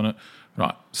chance of doing it.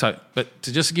 Right. So, but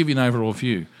to just give you an overall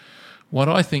view, what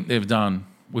I think they've done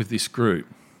with this group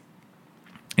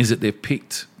is that they've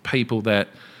picked people that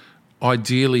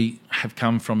ideally have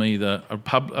come from either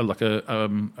a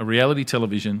reality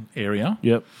television area,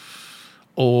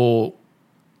 or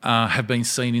have been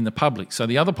seen in the public. So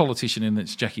the other politician in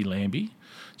that's Jackie Lambie.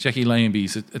 Jackie Lambie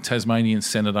is a Tasmanian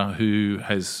senator who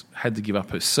has had to give up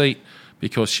her seat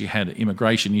because she had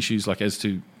immigration issues, like as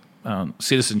to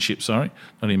citizenship, not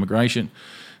immigration.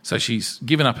 So she's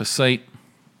given up her seat,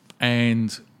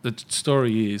 and the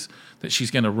story is that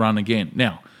she's going to run again.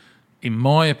 Now, in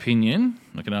my opinion,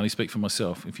 I can only speak for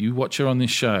myself, if you watch her on this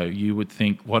show, you would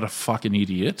think, what a fucking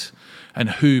idiot, and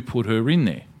who put her in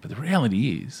there? But the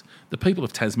reality is, the people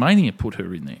of Tasmania put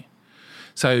her in there.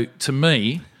 So, to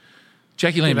me,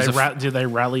 Jackie Lambie... Do they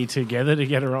rally together to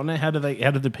get her on there? How did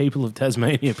the people of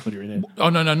Tasmania put her in there? Oh,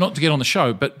 no, not to get on the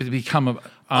show, but to become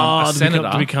a senator.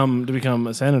 To become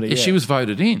a senator, yeah. She was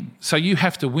voted in. So you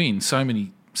have to win so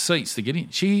many seats to get in.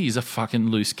 She is a fucking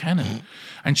loose cannon.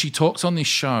 And she talks on this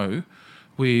show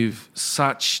with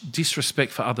such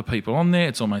disrespect for other people on there.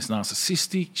 It's almost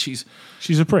narcissistic.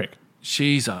 She's a prick.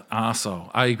 She's an arsehole,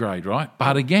 A grade, right?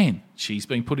 But again, she's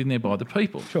been put in there by the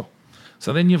people. Sure.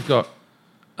 So then you've got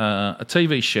a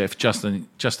TV chef,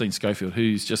 Justine Schofield,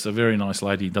 who's just a very nice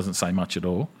lady, doesn't say much at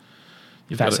all.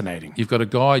 Fascinating. You've got a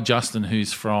guy, Justin,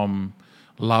 who's from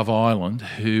Love Island,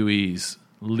 who is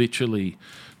literally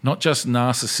not just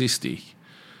narcissistic,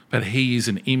 but he is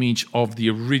an image of the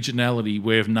originality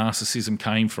where narcissism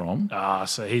came from.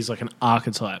 So he's like an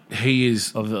archetype. He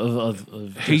is.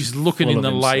 He's looking in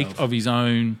the lake of his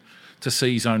own to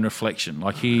see his own reflection.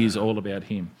 Like he is all about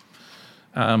him.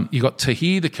 You got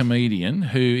Tahir, the comedian,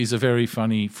 who is a very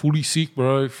funny, fully sick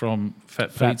bro from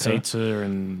Fat Pizza,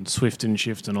 and Swift and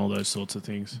Shift and all those sorts of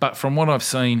things. But from what I've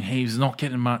seen, he's not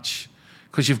getting much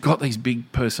because you've got these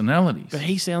big personalities. But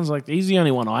he sounds like he's the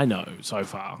only one I know so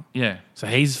far. Yeah. So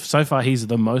he's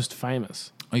the most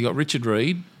famous. You got Richard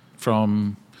Reed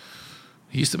from.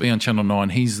 He used to be on Channel 9.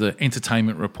 He's the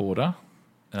entertainment reporter.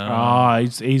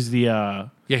 He's the.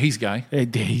 Yeah, he's gay.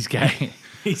 He's gay.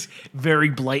 He's very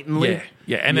blatantly.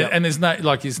 Yeah, and there's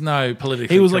no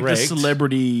politically. He was correct. like the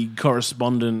celebrity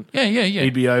correspondent. Yeah.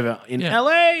 He'd be over in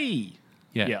LA.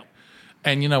 Yeah.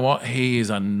 And you know what? He is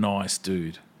a nice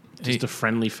dude. Just a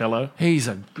friendly fellow. He's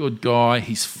a good guy.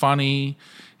 He's funny.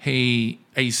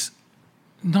 He's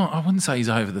not. I wouldn't say he's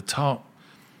over the top,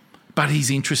 but he's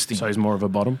interesting. So he's more of a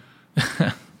bottom.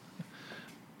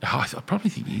 I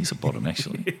probably think he is a bottom,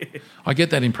 actually. I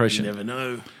get that impression. You never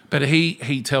know. But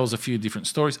he tells a few different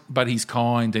stories, but he's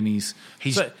kind and he's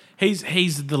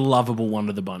the lovable one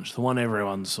of the bunch, the one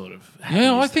everyone's sort of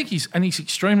I think he's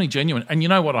extremely genuine. And you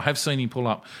know what? I have seen him pull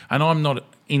up, and I'm not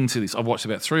into this. I've watched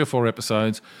about 3 or 4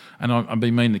 episodes, and I've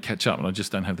been meaning to catch up, and I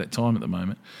just don't have that time at the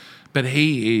moment. But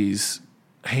he's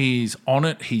on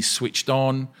it. He's switched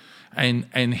on.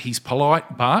 And he's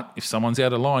polite, but if someone's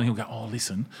out of line, he'll go, "Oh,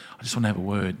 listen, I just want to have a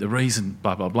word. The reason,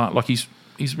 blah blah blah." Like he's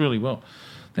really well.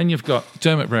 Then you've got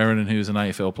Dermot Brereton, who's an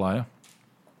AFL player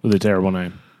with a terrible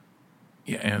name.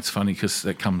 Yeah, and it's funny because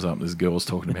that comes up. There's girls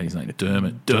talking about his name,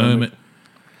 Dermot.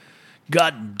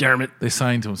 God damn it! They're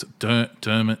saying to him,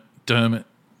 Dermot.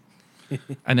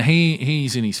 And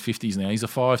he's in his 50s now. He's a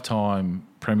 5-time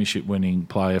premiership winning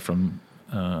player from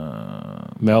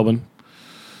Melbourne.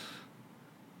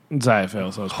 It's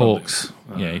AFL, so it's Hawks.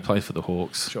 Yeah, he played for the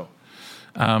Hawks. Sure.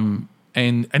 And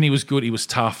he was good. He was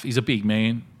tough. He's a big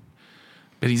man.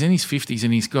 But he's in his 50s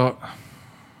and he's got...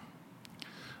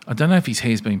 I don't know if his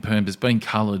hair's been permed. It's been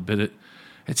coloured, but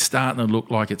it's starting to look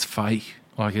like it's fake,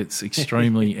 like it's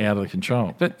extremely out of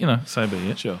control. But, so be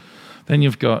it. Sure. Then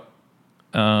you've got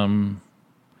the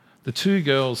 2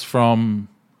 girls from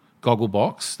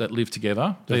Gogglebox that live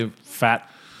together. They're Fat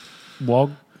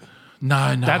Wog.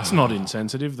 No. That's not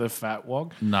insensitive, the fat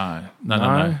wog. No.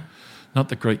 Not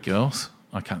the Greek girls.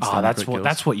 I can't stand the Greek girls.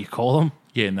 That's what you call them?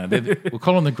 Yeah, no. We'll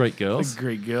call them the Greek girls. The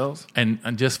Greek girls. And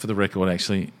just for the record,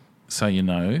 actually, so you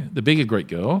know, the bigger Greek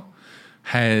girl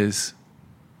has...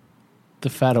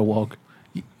 The fatter wog.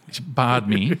 She barred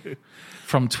me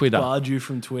from Twitter. Barred you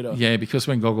from Twitter. Yeah, because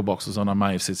when Gogglebox was on, I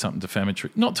may have said something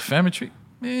defamatory. Not defamatory.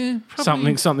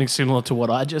 Probably. Something similar to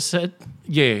what I just said.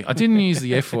 Yeah, I didn't use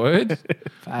the F word.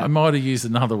 I might have used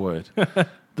another word.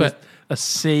 But a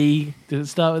C. Did it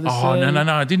start with a C? Oh,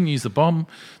 no. I didn't use the bomb.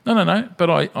 No. But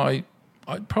I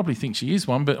probably think she is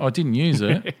one, but I didn't use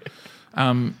it.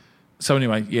 So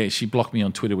anyway, yeah, she blocked me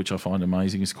on Twitter, which I find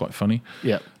amazing. It's quite funny.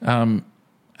 Yeah.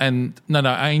 And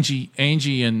Angie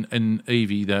and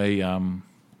Evie,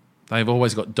 they've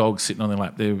always got dogs sitting on their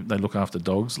lap. They look after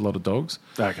dogs, a lot of dogs.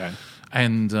 Okay.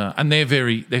 And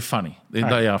they're funny.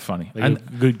 They are funny.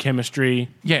 And good chemistry.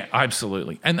 Yeah,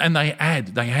 absolutely. And they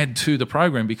add to the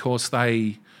program because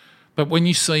but when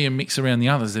you see them mix around the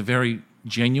others, they're very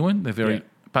genuine.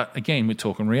 But again, we're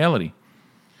talking reality.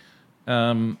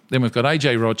 Then we've got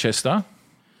AJ Rochester,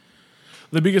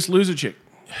 the Biggest Loser chick.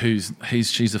 She's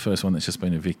the first one that's just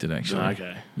been evicted, actually.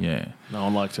 Okay. Yeah. No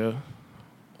one liked her.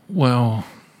 Well,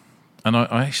 and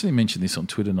I actually mentioned this on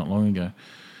Twitter not long ago.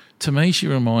 To me, she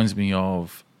reminds me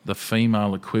of the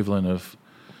female equivalent of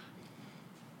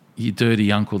your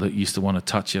dirty uncle that used to want to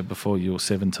touch you before you were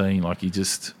 17. Like you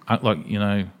just,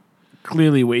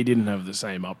 Clearly, we didn't have the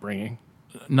same upbringing.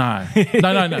 No.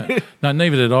 No,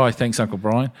 neither did I, thanks, Uncle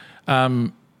Brian.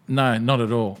 No, not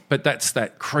at all. But that's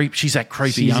that creep. She's that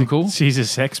creepy uncle. She's a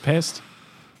sex pest.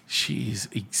 She is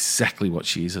exactly what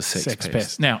she is, a sex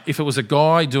pest. Now, if it was a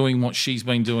guy doing what she's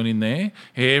been doing in there,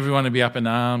 everyone would be up in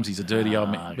arms. He's a dirty old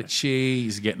man. Okay. But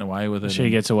she's getting away with it. She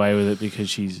gets away with it because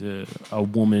she's a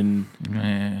woman.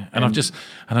 Yeah. And I just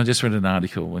read an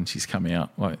article when she's come out,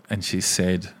 and she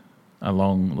said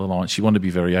along the line, she wanted to be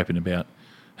very open about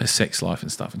her sex life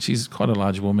and stuff. And she's quite a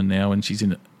large woman now, and she's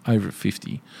over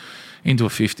 50, into her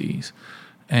 50s.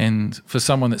 And for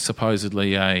someone that's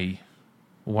supposedly a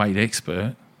weight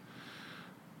expert,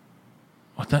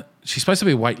 she's supposed to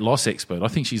be a weight loss expert. I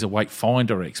think she's a weight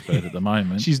finder expert at the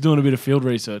moment. She's doing a bit of field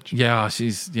research. Yeah,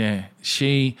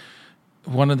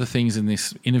 one of the things in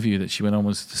this interview that she went on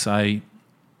was to say,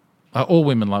 all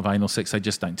women love anal sex, they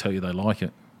just don't tell you they like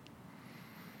it.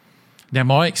 Now,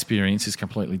 my experience is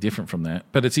completely different from that,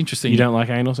 but it's interesting. You don't like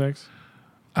anal sex?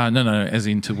 No, as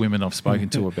into women I've spoken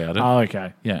to about it. Oh,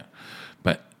 okay. Yeah.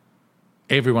 But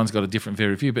everyone's got a different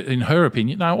view. But in her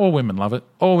opinion, no, all women love it.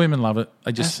 All women love it.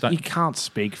 They just don't. You can't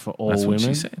speak for all That's women. what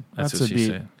she said. That's what a she bit,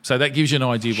 said. So that gives you an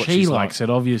idea what she she's likes like.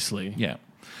 it, obviously. Yeah.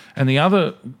 And the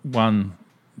other one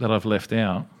that I've left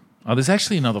out, there's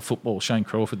actually another football, Shane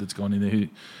Crawford, that's gone in there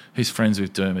who's friends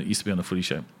with Dermot, used to be on the footy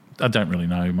show. I don't really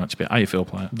know much about AFL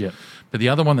player. Yeah. But the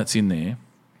other one that's in there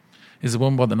is a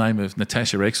woman by the name of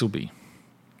Natasha Exelby.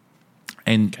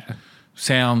 And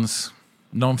sounds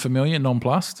non-familiar,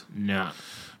 nonplussed. No.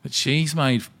 But she's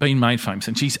been made famous,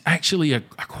 and she's actually a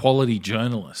quality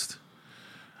journalist.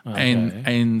 Okay.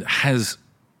 And has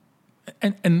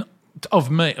and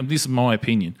of me, and this is my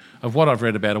opinion of what I've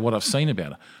read about her, what I've seen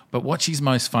about her. But what she's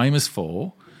most famous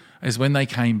for is when they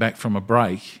came back from a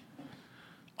break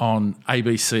on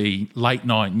ABC late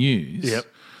night news. Yep.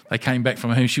 They came back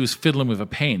from home. She was fiddling with a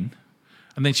pen,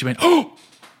 and then she went, "Oh!"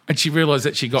 and she realised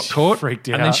that she got caught. Freaked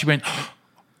and out. then she went, "Oh,"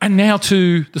 and now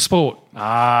to the sport.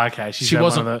 Ah, okay. She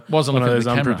wasn't one looking of at those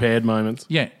the camera. unprepared moments.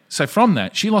 Yeah. So from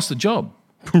that, she lost the job.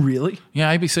 Really?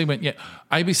 Yeah, ABC went, yeah.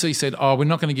 ABC said, oh, we're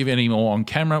not going to give you any more on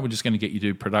camera. We're just going to get you to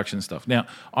do production stuff. Now,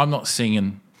 I'm not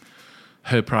singing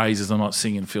her praises. I'm not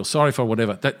singing feel sorry for her,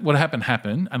 whatever. That what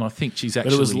happened, and I think she's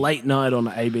actually... But it was late night on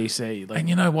ABC. Like, and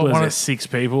you know what? Was One there of- 6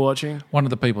 people watching? One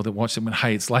of the people that watched it went,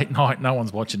 hey, it's late night. No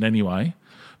one's watching anyway.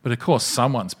 But, of course,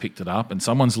 someone's picked it up and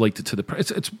someone's leaked it to the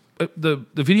press. The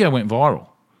video went viral.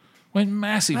 Went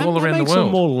massive all around the makes world.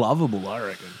 her more lovable, I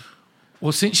reckon.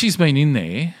 Well, since she's been in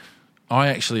there, I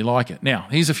actually like it. Now,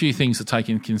 here's a few things to take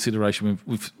into consideration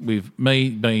with me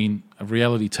being a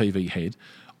reality TV head.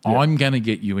 Yep. I'm going to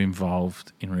get you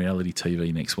involved in reality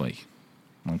TV next week.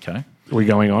 Okay? Are we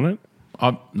going on it?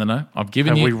 No. I've given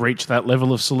Have you... we reached that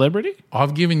level of celebrity?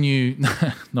 I've given you...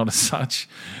 Not as such.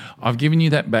 I've given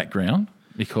you that background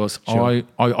because Sure.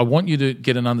 I want you to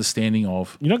get an understanding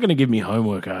of... You're not going to give me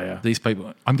homework, are you? These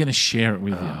people. I'm going to share it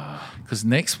with you. Because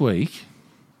next week,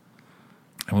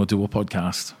 and we'll do a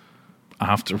podcast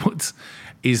afterwards,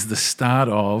 is the start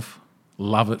of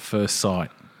Love at First Sight.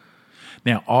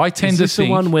 Now, I tend Is to this think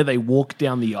the one where they walk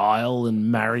down the aisle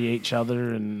and marry each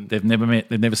other? And they've never met,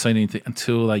 they've never seen anything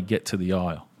until they get to the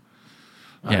aisle.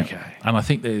 Yeah. Okay. And I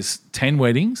think there's 10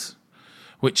 weddings,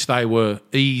 which they were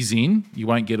ease in. You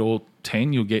won't get all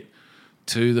 10. You'll get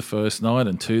 2 the first night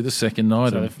and 2 the second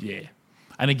night. So, and, yeah.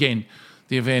 and again,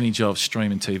 the advantage of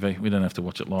streaming TV, we don't have to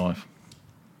watch it live.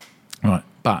 Right.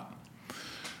 But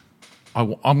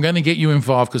I'm going to get you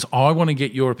involved because I want to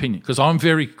get your opinion because I'm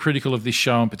very critical of this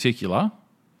show in particular.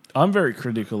 I'm very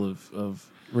critical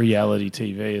of reality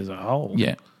TV as a whole.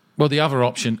 Yeah. Well, the other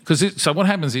option, so what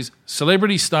happens is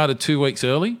celebrities started 2 weeks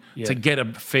early to get a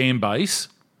fan base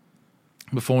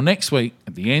before next week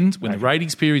at the end when the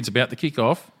ratings period's about to kick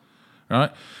off,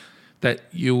 right, that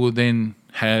you will then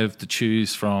have to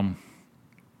choose from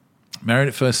Married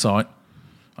at First Sight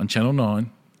on Channel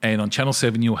 9 and on Channel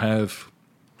 7 you'll have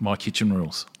My Kitchen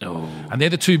Rules. Oh. And they're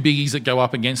the two biggies that go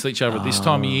up against each other at this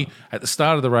time of year at the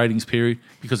start of the ratings period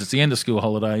because it's the end of school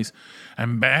holidays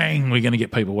and bang, we're going to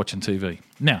get people watching TV.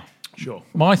 Now, Sure.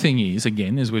 my thing is,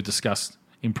 again, as we've discussed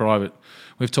in private,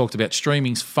 we've talked about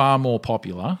streaming's far more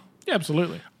popular Yeah,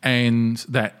 absolutely. and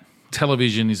that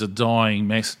television is a dying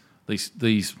mess.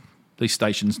 These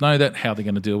stations know that. How they're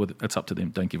going to deal with it, that's up to them.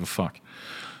 Don't give a fuck.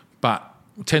 But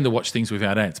tend to watch things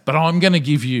without ads. But I want to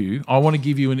give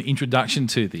you an introduction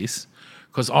to this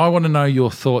because I want to know your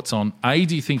thoughts on, A,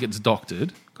 do you think it's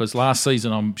doctored? Because last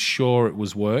season I'm sure it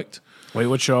was worked. Wait,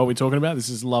 what show are we talking about? This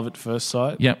is Love at First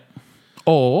Sight? Yep.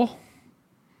 Or,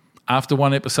 after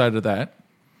one episode of that,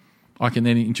 I can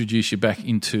then introduce you back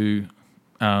into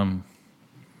I'm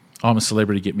a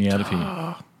Celebrity, Get Me Out of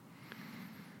Here.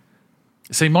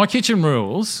 See, My Kitchen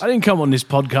Rules... I didn't come on this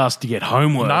podcast to get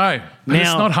homework. No,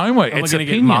 it's not homework. Am It's I going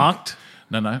to get opinion. marked?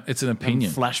 No, it's an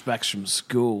opinion. Flashbacks from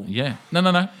school. Yeah.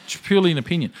 No. It's purely an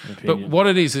opinion. But what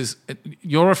it is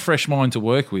you're a fresh mind to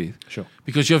work with. Sure.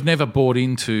 Because you've never bought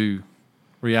into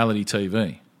reality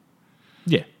TV.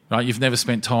 Yeah. Right? You've never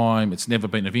spent time. It's never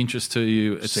been of interest to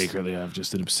you. It's, Secretly, I have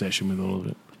just an obsession with all of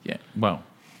it. Yeah. Well,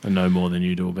 I know more than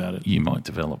you do about it. You might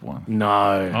develop one. No.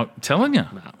 I'm telling you,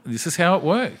 this is how it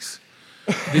works.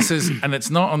 And it's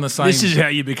not on the same. This is how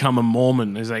you become a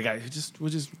Mormon. Is they go, we're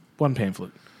just one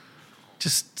pamphlet.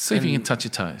 Just see if you can touch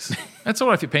your toes. That's all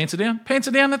right if your pants are down. Pants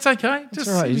are down, that's okay. That's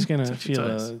all right. You're just going to touch your feel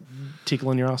toes. a tickle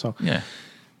in your asshole. Yeah.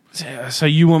 So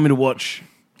you want me to watch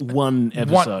one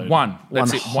episode? One.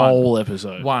 That's one it. whole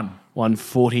episode. One.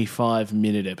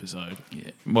 45-minute episode.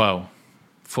 Yeah. Well,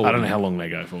 40. I don't know how long they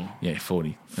go for. Yeah,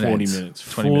 40. 40 That's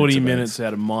minutes. 20 40 of minutes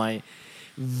out of my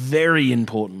very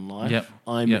important life. Yep.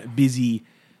 I'm Yep. busy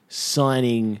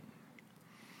signing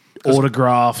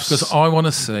autographs. Because I want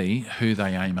to see who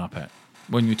they aim up at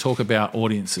when you talk about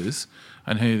audiences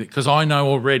and who. Because I know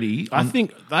already. I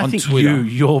think Twitter,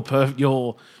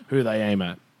 you're who they aim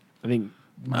at. I think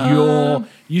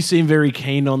you seem very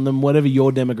keen on them. Whatever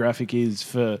your demographic is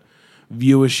for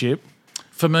viewership.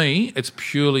 For me, it's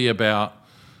purely about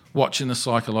watching the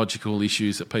psychological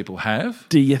issues that people have.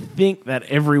 Do you think that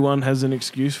everyone has an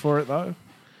excuse for it though?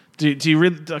 Do you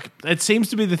really? It seems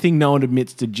to be the thing no one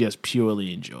admits to just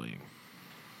purely enjoying.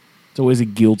 It's always a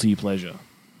guilty pleasure.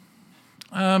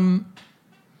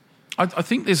 I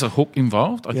think there's a hook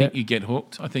involved. I think you get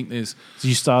hooked. I think there's. So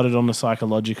you started on the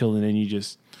psychological, and then you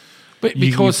just But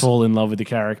you because fall in love with the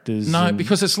characters. No, and-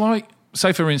 because it's like,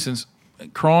 say for instance,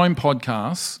 crime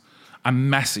podcasts are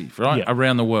massive, right, Yeah.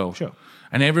 around the world. Sure.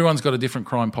 And everyone's got a different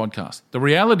crime podcast. The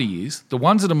reality is the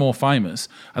ones that are more famous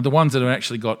are the ones that have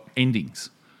actually got endings.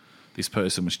 This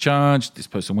person was charged, this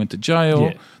person went to jail,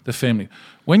 Yeah. the family.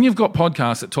 When you've got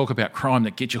podcasts that talk about crime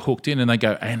that get you hooked in and they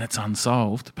go, and it's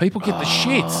unsolved, people get the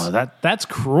shits. Oh, that's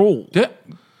cruel. Yeah.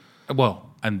 Well,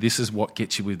 and this is what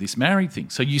gets you with this married thing.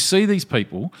 So you see these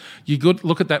people, you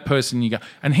look at that person, and you go,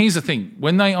 and here's the thing: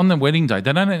 when they on the wedding day,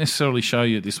 they don't necessarily show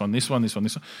you this one.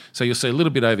 So you'll see a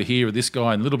little bit over here of this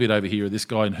guy, and a little bit over here of this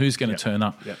guy, and who's going to turn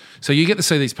up. Yep. So you get to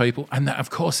see these people, and of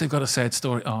course they've got a sad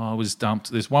story. Oh, I was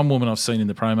dumped. There's one woman I've seen in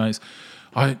the promos.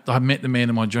 I met the man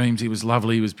of my dreams. He was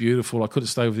lovely. He was beautiful. I could have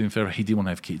stayed with him forever. He didn't want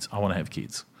to have kids. I want to have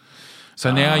kids.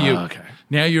 So now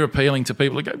you're appealing to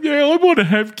people that go, yeah, I want to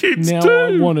have kids Now too.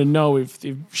 I want to know if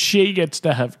she gets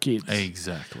to have kids.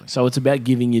 Exactly. So it's about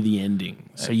giving you the ending.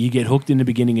 So you get hooked in the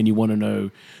beginning, and you want to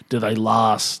know: do they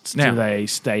last? Now- do they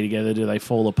stay together? Do they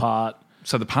fall apart?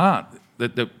 So the part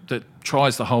that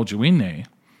tries to hold you in there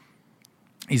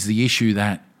is the issue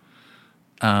that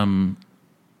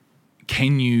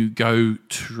can you go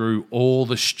through all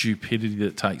the stupidity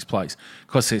that takes place?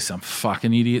 Because there's some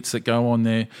fucking idiots that go on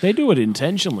there. They do it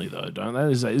intentionally, though, don't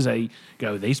they? As they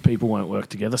go, these people won't work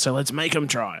together, so let's make them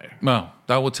try. Well,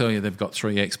 they will tell you they've got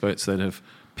 3 experts that have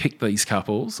picked these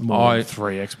couples. More than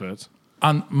 3 experts.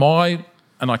 And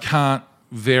I can't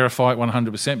verify it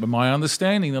 100%, but my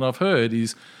understanding that I've heard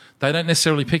is they don't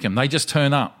necessarily pick them. They just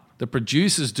turn up. The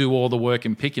producers do all the work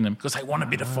in picking them because they want a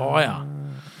bit of fire.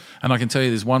 And I can tell you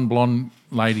there's one blonde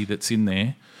lady that's in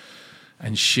there,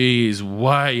 and she is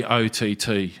way OTT.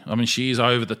 I mean, she is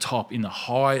over the top in the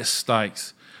highest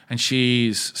stakes, and she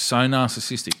is so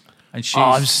narcissistic. And she's,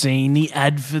 I've seen the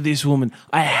ad for this woman.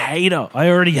 I hate her. I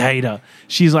already hate her.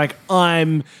 She's like,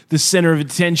 I'm the center of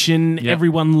attention. Yep.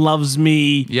 Everyone loves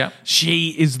me. Yep.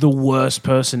 She is the worst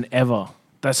person ever.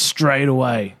 That's straight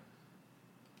away.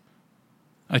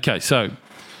 Okay, so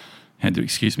had to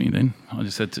excuse me then. I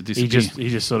just had to disappear. He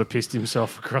just sort of pissed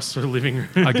himself across the living room.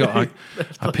 I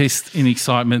pissed in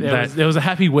excitement There was a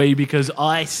happy wee because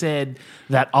I said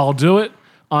that I'll do it.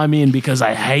 I'm in because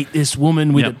I hate this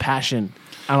woman with Yep. a passion.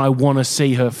 And I want to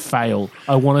see her fail.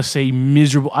 I want to see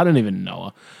miserable. I don't even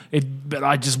know her, but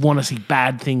I just want to see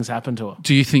bad things happen to her.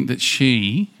 Do you think that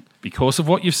she, because of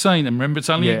what you've seen, and remember it's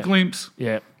only Yeah. a glimpse,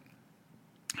 Yeah,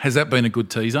 has that been a good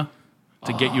teaser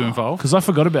to get you involved? because I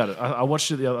forgot about it. I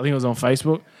watched it. I think it was on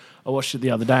Facebook. I watched it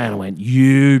the other day and I went,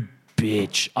 "You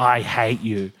bitch! I hate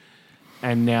you."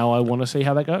 And now I want to see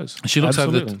how that goes. She looks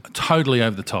Absolutely. totally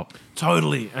over the top.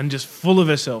 Totally, and just full of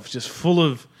herself, just full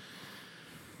of.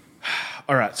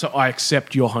 All right, so I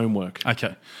accept your homework.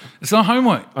 Okay. It's not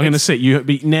homework. I'm going to set you.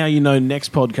 Now you know.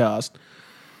 Next podcast,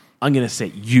 I'm going to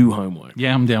set you homework.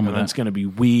 Yeah, I'm down with And it's that. going to be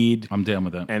weird, I'm down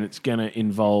with that. and it's going to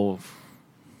involve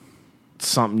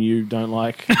something you don't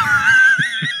like.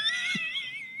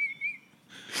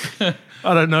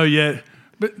 I don't know yet.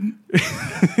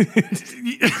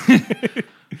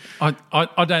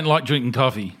 I don't like drinking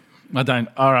coffee. I don't.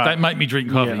 All right. Don't make me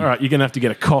drink coffee. Yeah, all right, you're going to have to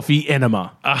get a coffee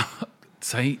enema.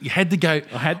 See, you had to go.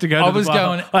 I had to go. I to the was butt-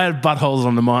 going I had buttholes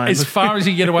on the mind. as far as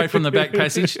you get away from the back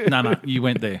passage. No, you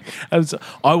went there.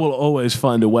 I will always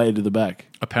find a way to the back.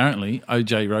 Apparently,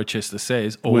 OJ Rochester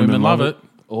says all women love it.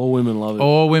 All women love it.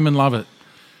 All women love it.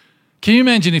 Can you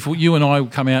imagine if you and I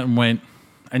come out and went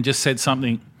and just said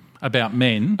something about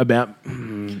men. about.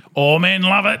 All men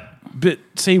love it. But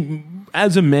see,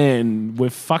 as a man, we're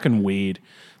fucking weird.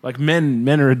 Like men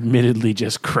are admittedly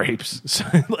just creeps. So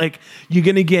like you're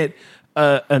gonna get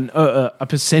a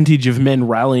percentage of men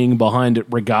rallying behind it,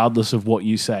 regardless of what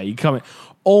you say. You come,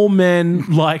 all men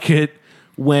like it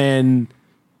when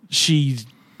she's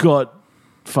got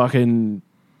fucking,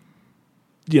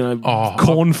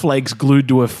 cornflakes glued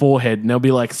to her forehead, and there'll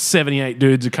be like 78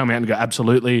 dudes who come out and go,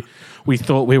 absolutely, we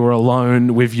thought we were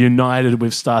alone, we've united,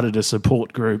 we've started a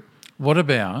support group. What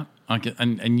about,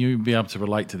 and you'll be able to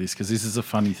relate to this because this is a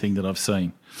funny thing that I've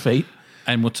seen. Feet.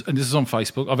 And this is on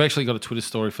Facebook. I've actually got a Twitter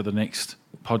story for the next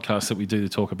podcast that we do to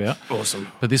talk about. Awesome.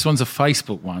 But this one's a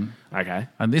Facebook one. Okay.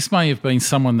 And this may have been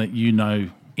someone that you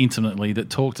know intimately that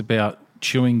talked about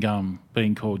chewing gum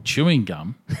being called chewing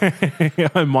gum.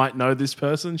 I might know this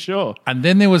person, sure. And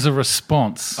then there was a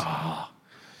response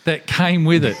that came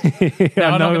with it.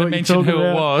 Now, I'm not going to mention who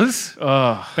it was,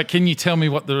 but can you tell me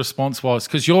what the response was?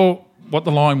 Because what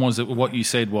the line was, what you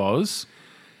said was...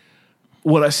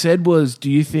 What I said was,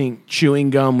 do you think chewing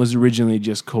gum was originally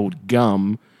just called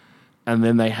gum, and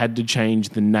then they had to change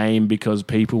the name because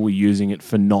people were using it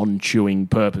for non-chewing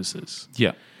purposes?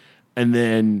 Yeah. And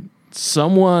then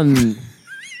someone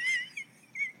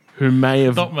who may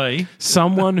have... Not me.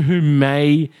 Someone who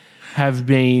may have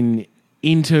been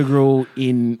integral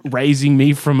in raising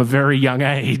me from a very young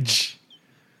age...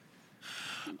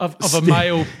 Of a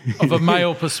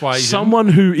male persuasion. Someone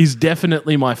who is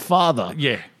definitely my father...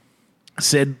 Yeah.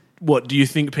 said, what, do you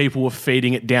think people were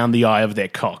feeding it down the eye of their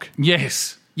cock?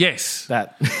 Yes.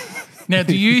 That. Now,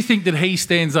 do you think that he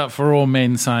stands up for all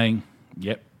men saying,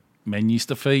 yep, men used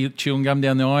to feed chewing gum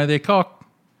down the eye of their cock?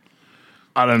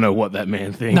 I don't know what that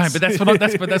man thinks. No, but that's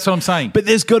what I'm saying. But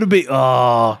there's got to be,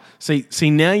 see,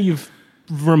 now you've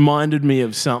reminded me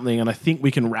of something, and I think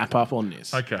we can wrap up on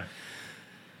this. Okay.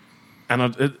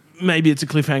 And maybe it's a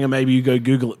cliffhanger, maybe you go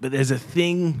Google it, but there's a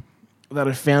thing that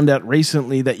I found out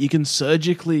recently that you can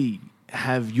surgically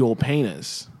have your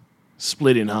penis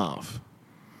split in half.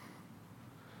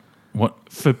 What?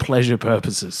 For pleasure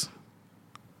purposes.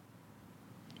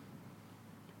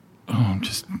 Oh, I'm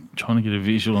just trying to get a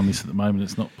visual on this at the moment.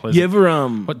 It's not pleasant. You ever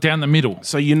What, down the middle?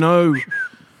 So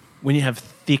when you have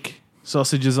thick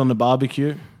sausages on the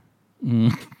barbecue,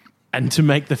 and to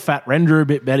make the fat render a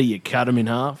bit better, you cut them in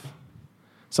half,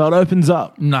 so it opens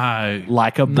up. No,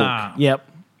 like a book. Nah. Yep.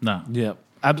 No. Yep.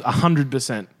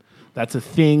 100%. That's a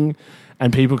thing,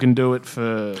 and people can do it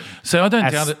for so I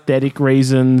don't doubt it. Aesthetic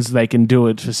reasons. They can do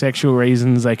it for sexual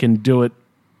reasons. They can do it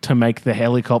to make the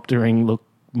helicoptering look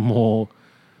more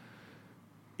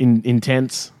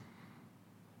intense.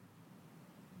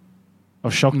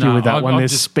 I've shocked you with that one. They're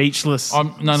speechless.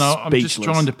 I'm just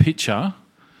trying to picture,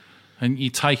 and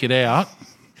you take it out.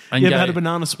 And you ever had a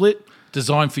banana split?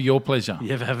 Designed for your pleasure.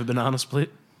 You ever have a banana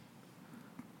split?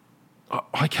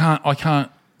 I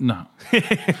can't. No,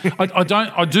 I don't.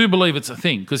 I do believe it's a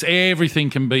thing because everything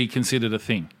can be considered a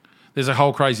thing. There's a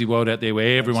whole crazy world out there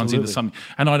where everyone's into something,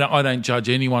 and I don't judge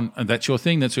anyone. And that's your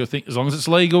thing. That's your thing. As long as it's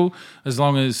legal, as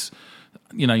long as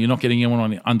you're not getting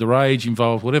anyone underage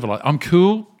involved, whatever. Like, I'm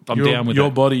cool. I'm down with your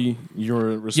that. body.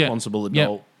 You're a responsible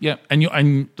adult. Yeah,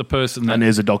 and the person that, and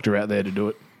there's a doctor out there to do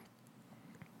it.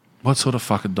 What sort of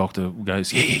fucking doctor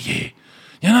goes? Yeah.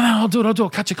 No, I'll do it. I'll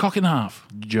cut your cock in half.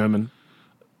 German.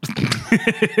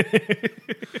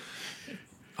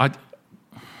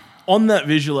 On that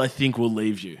visual, I think we'll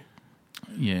leave you.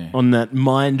 Yeah. On that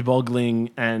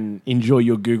mind-boggling, and enjoy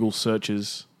your Google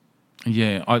searches.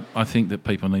 Yeah, I think that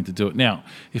people need to do it. Now,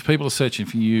 if people are searching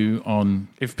for you on...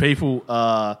 If people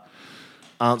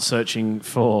aren't searching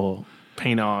for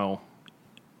penile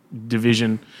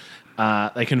division,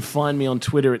 they can find me on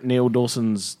Twitter at Neil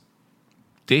Dawson's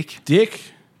Dick.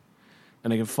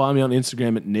 And they can find me on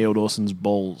Instagram at Neil Dawson's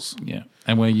Balls. Yeah,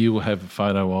 and where you will have a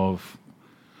photo of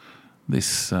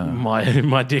this...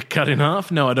 My dick cut in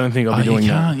half? No, I don't think I'll be doing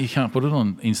that. You can't put it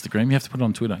on Instagram. You have to put it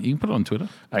on Twitter. You can put it on Twitter.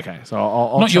 Okay, so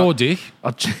I'll Not your dick.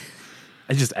 It's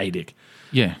just a dick.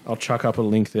 Yeah. I'll chuck up a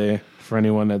link there for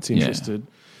anyone that's interested.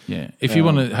 Yeah. If you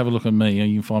want to have a look at me,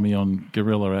 you can find me on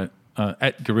Gorilla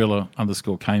at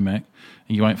Gorilla_KMac, and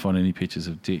you won't find any pictures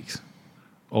of dicks.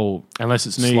 Or unless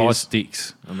it's New sliced Year's.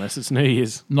 dicks. Unless it's New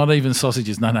Year's. Not even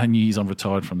sausages. No, New Year's, I'm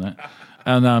retired from that.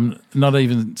 And not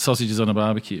even sausages on a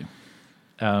barbecue.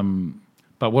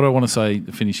 But what I want to say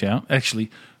to finish out, actually,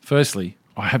 firstly,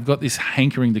 I have got this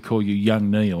hankering to call you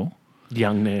Young Neil.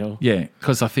 Young Neil. Yeah,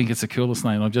 because I think it's the coolest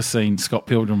name. I've just seen Scott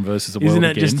Pilgrim versus the World Isn't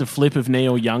that again. just a flip of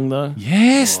Neil Young, though?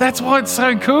 Yes, that's why it's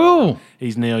so cool.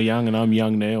 He's Neil Young and I'm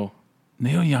Young Neil.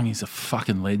 Neil Young is a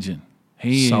fucking legend.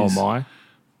 He So is. am I.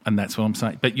 And that's what I'm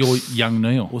saying. But you're young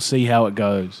Neil. We'll see how it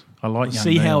goes. I like We'll young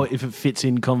see Neil. how if it fits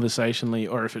in conversationally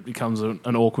or if it becomes an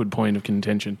awkward point of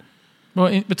contention.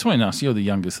 Well, between us, you're the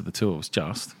youngest of the two of us,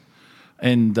 just.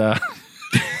 And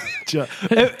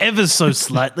Ever so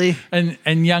slightly.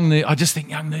 and young Neil, I just think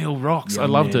young Neil rocks. I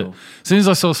Young loved Neil. it. As soon as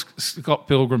I saw Scott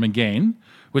Pilgrim again,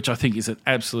 which I think is an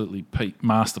absolutely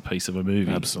masterpiece of a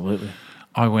movie. Absolutely.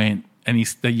 I went, and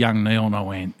he's the young Neil, and I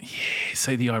went, yeah,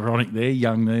 see the ironic there?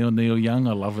 Young Neil, Neil Young.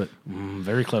 I love it.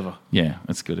 Very clever. Yeah,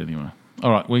 that's good anyway.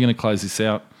 All right, we're going to close this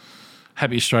out.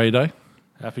 Happy Australia Day.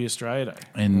 Happy Australia Day.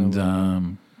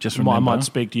 And just remember. I might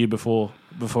speak to you before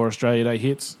Australia Day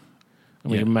hits.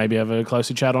 And we Yeah. can maybe have a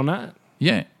closer chat on that.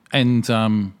 Yeah, and,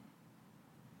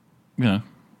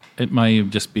 it may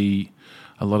just be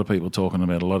a lot of people talking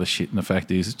about a lot of shit, and the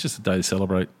fact is it's just a day to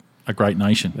celebrate a great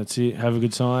nation. That's it. Have a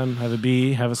good time. Have a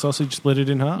beer. Have a sausage. Split it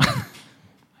in half.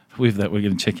 With that, we're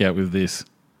going to check out with this.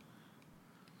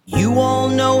 You all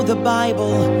know the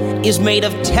Bible is made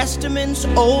of testaments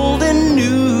old and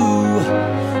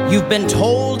new. You've been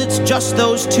told it's just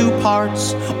those two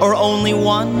parts, or only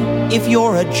one if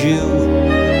you're a Jew.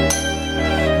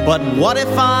 But what if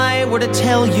I were to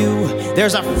tell you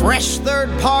there's a fresh third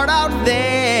part out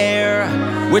there,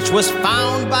 which was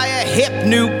found by a hip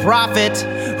new prophet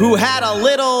who had a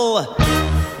little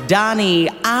Donny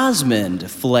Osmond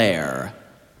flair?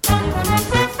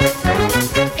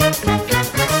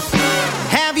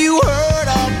 Have you heard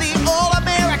of the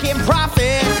all-American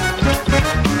prophet?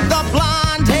 The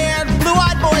blonde-haired,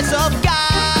 blue-eyed voice of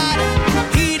God.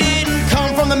 He didn't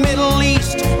come from the Middle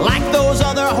East like those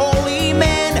other holy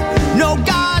men. No,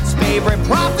 God's favorite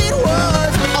prophet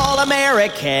was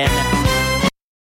all-American.